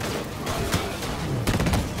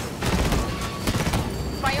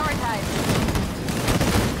 Prioritize.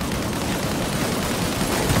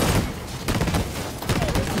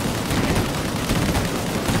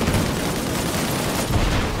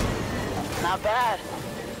 Not bad.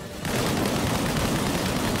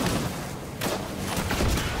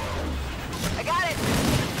 I got it.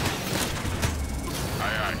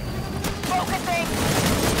 Aye, aye. Focusing.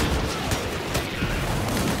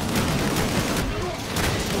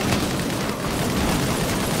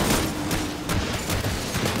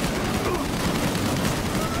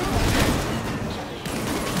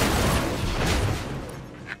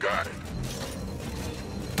 You got it.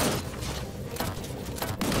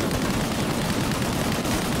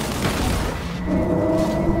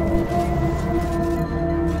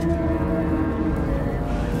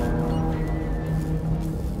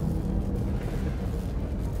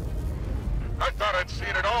 I thought I'd seen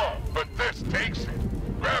it all, but this takes it.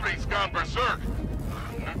 Gravity's gone berserk.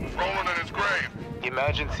 Newton's rolling in his grave.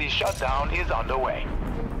 Emergency shutdown is underway.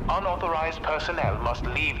 Unauthorized personnel must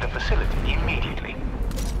leave the facility immediately.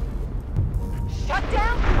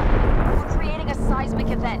 Shutdown? We're creating a seismic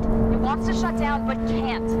event. It wants to shut down, but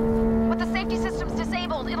can't. With the safety systems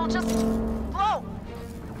disabled, it'll just blow.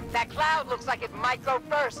 That cloud looks like it might go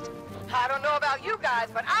first. I don't know about you guys,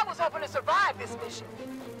 but I was hoping to survive this mission.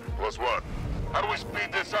 Plus what? How do we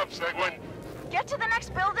speed this up, Seguin? Get to the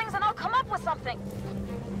next buildings and I'll come up with something.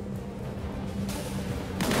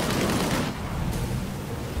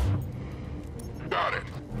 Got it.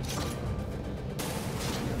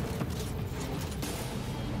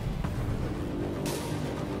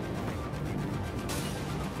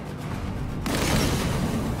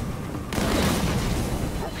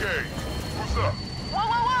 Okay, who's up? Whoa,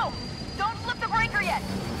 whoa, whoa! Don't flip the breaker yet.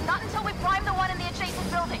 Not until we prime the one in the adjacent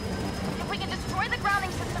building. If we can destroy the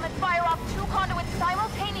grounding system and fire off 2 conduits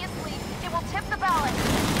simultaneously, it will tip the balance.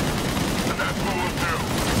 And that's what we'll do.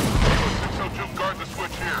 Kilo 602 guard the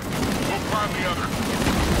switch here. We'll prime the other.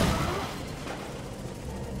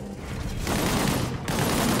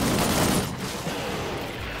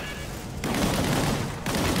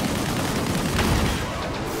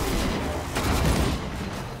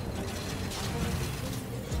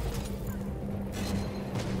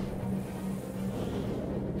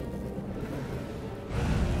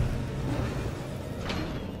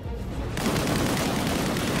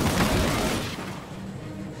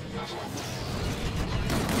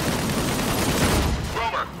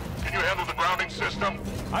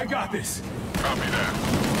 I got this. Copy that.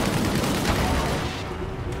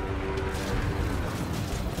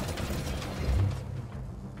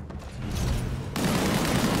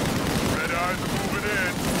 Red eyes are moving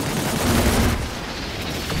in.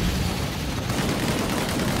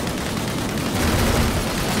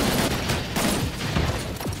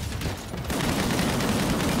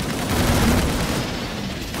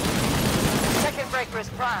 Second breaker is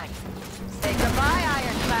primed. Say goodbye,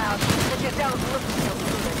 Iron Cloud, but you don't look so good.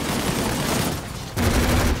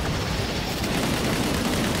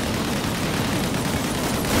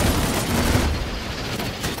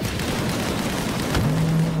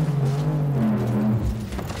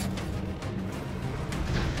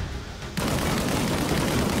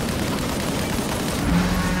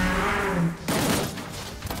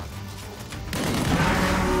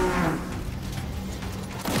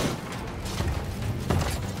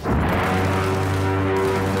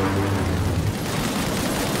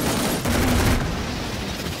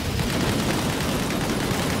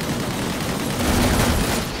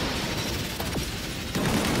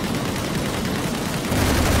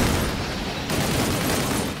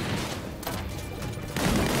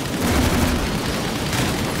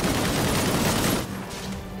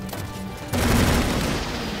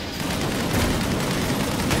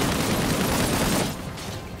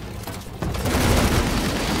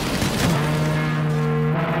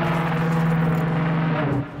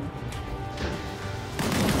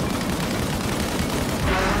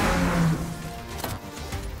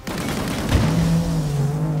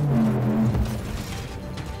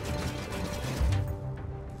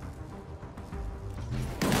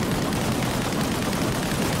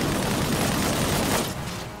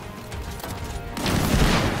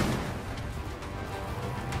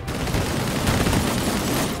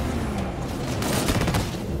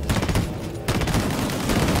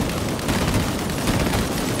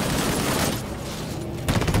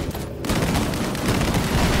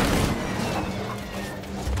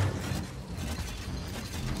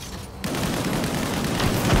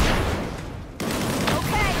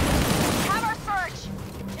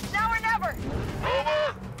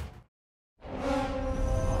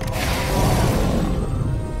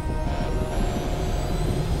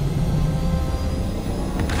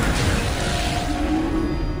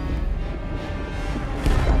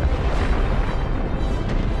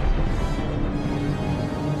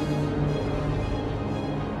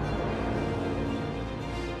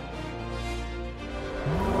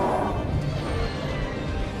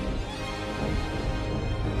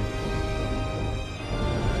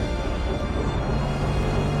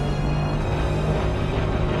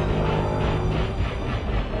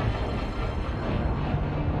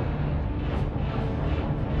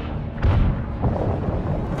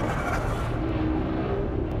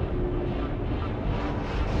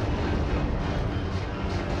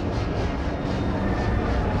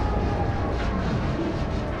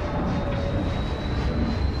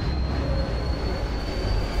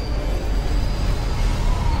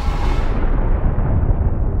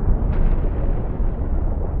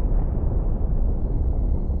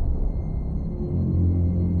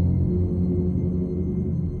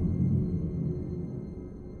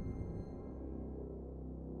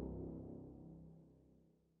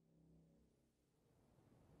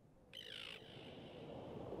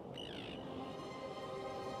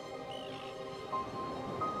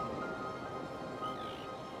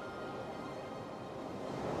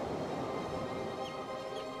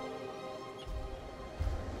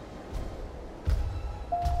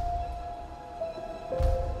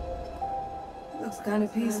 kind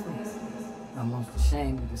of peaceful. Almost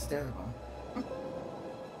ashamed of hysterical.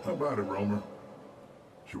 How about it, Romer?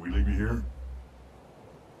 Should we leave you here?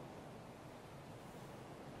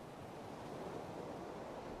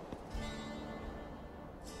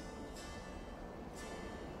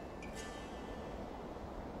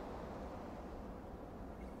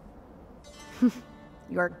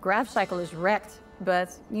 Your grav cycle is wrecked,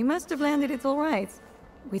 but you must have landed it all right.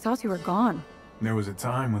 We thought you were gone. There was a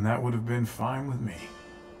time when that would have been fine with me.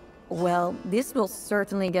 Well, this will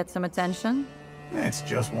certainly get some attention. It's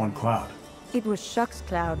just one cloud. It was Shuck's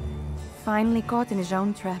cloud, finally caught in his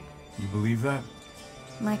own trap. You believe that?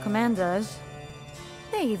 My command does.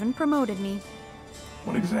 They even promoted me.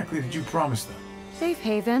 What exactly did you promise them? Safe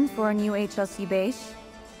haven for a new HLC base.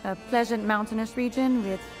 A pleasant mountainous region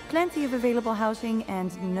with plenty of available housing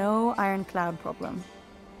and no iron cloud problem.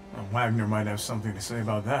 Well, Wagner might have something to say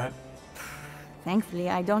about that. Thankfully,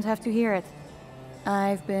 I don't have to hear it.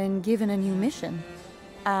 I've been given a new mission.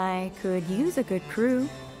 I could use a good crew.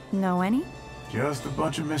 Know any? Just a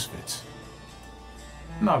bunch of misfits.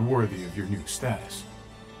 Not worthy of your new status.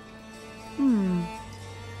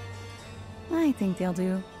 I think they'll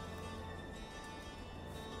do.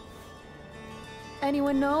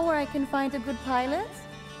 Anyone know where I can find a good pilot?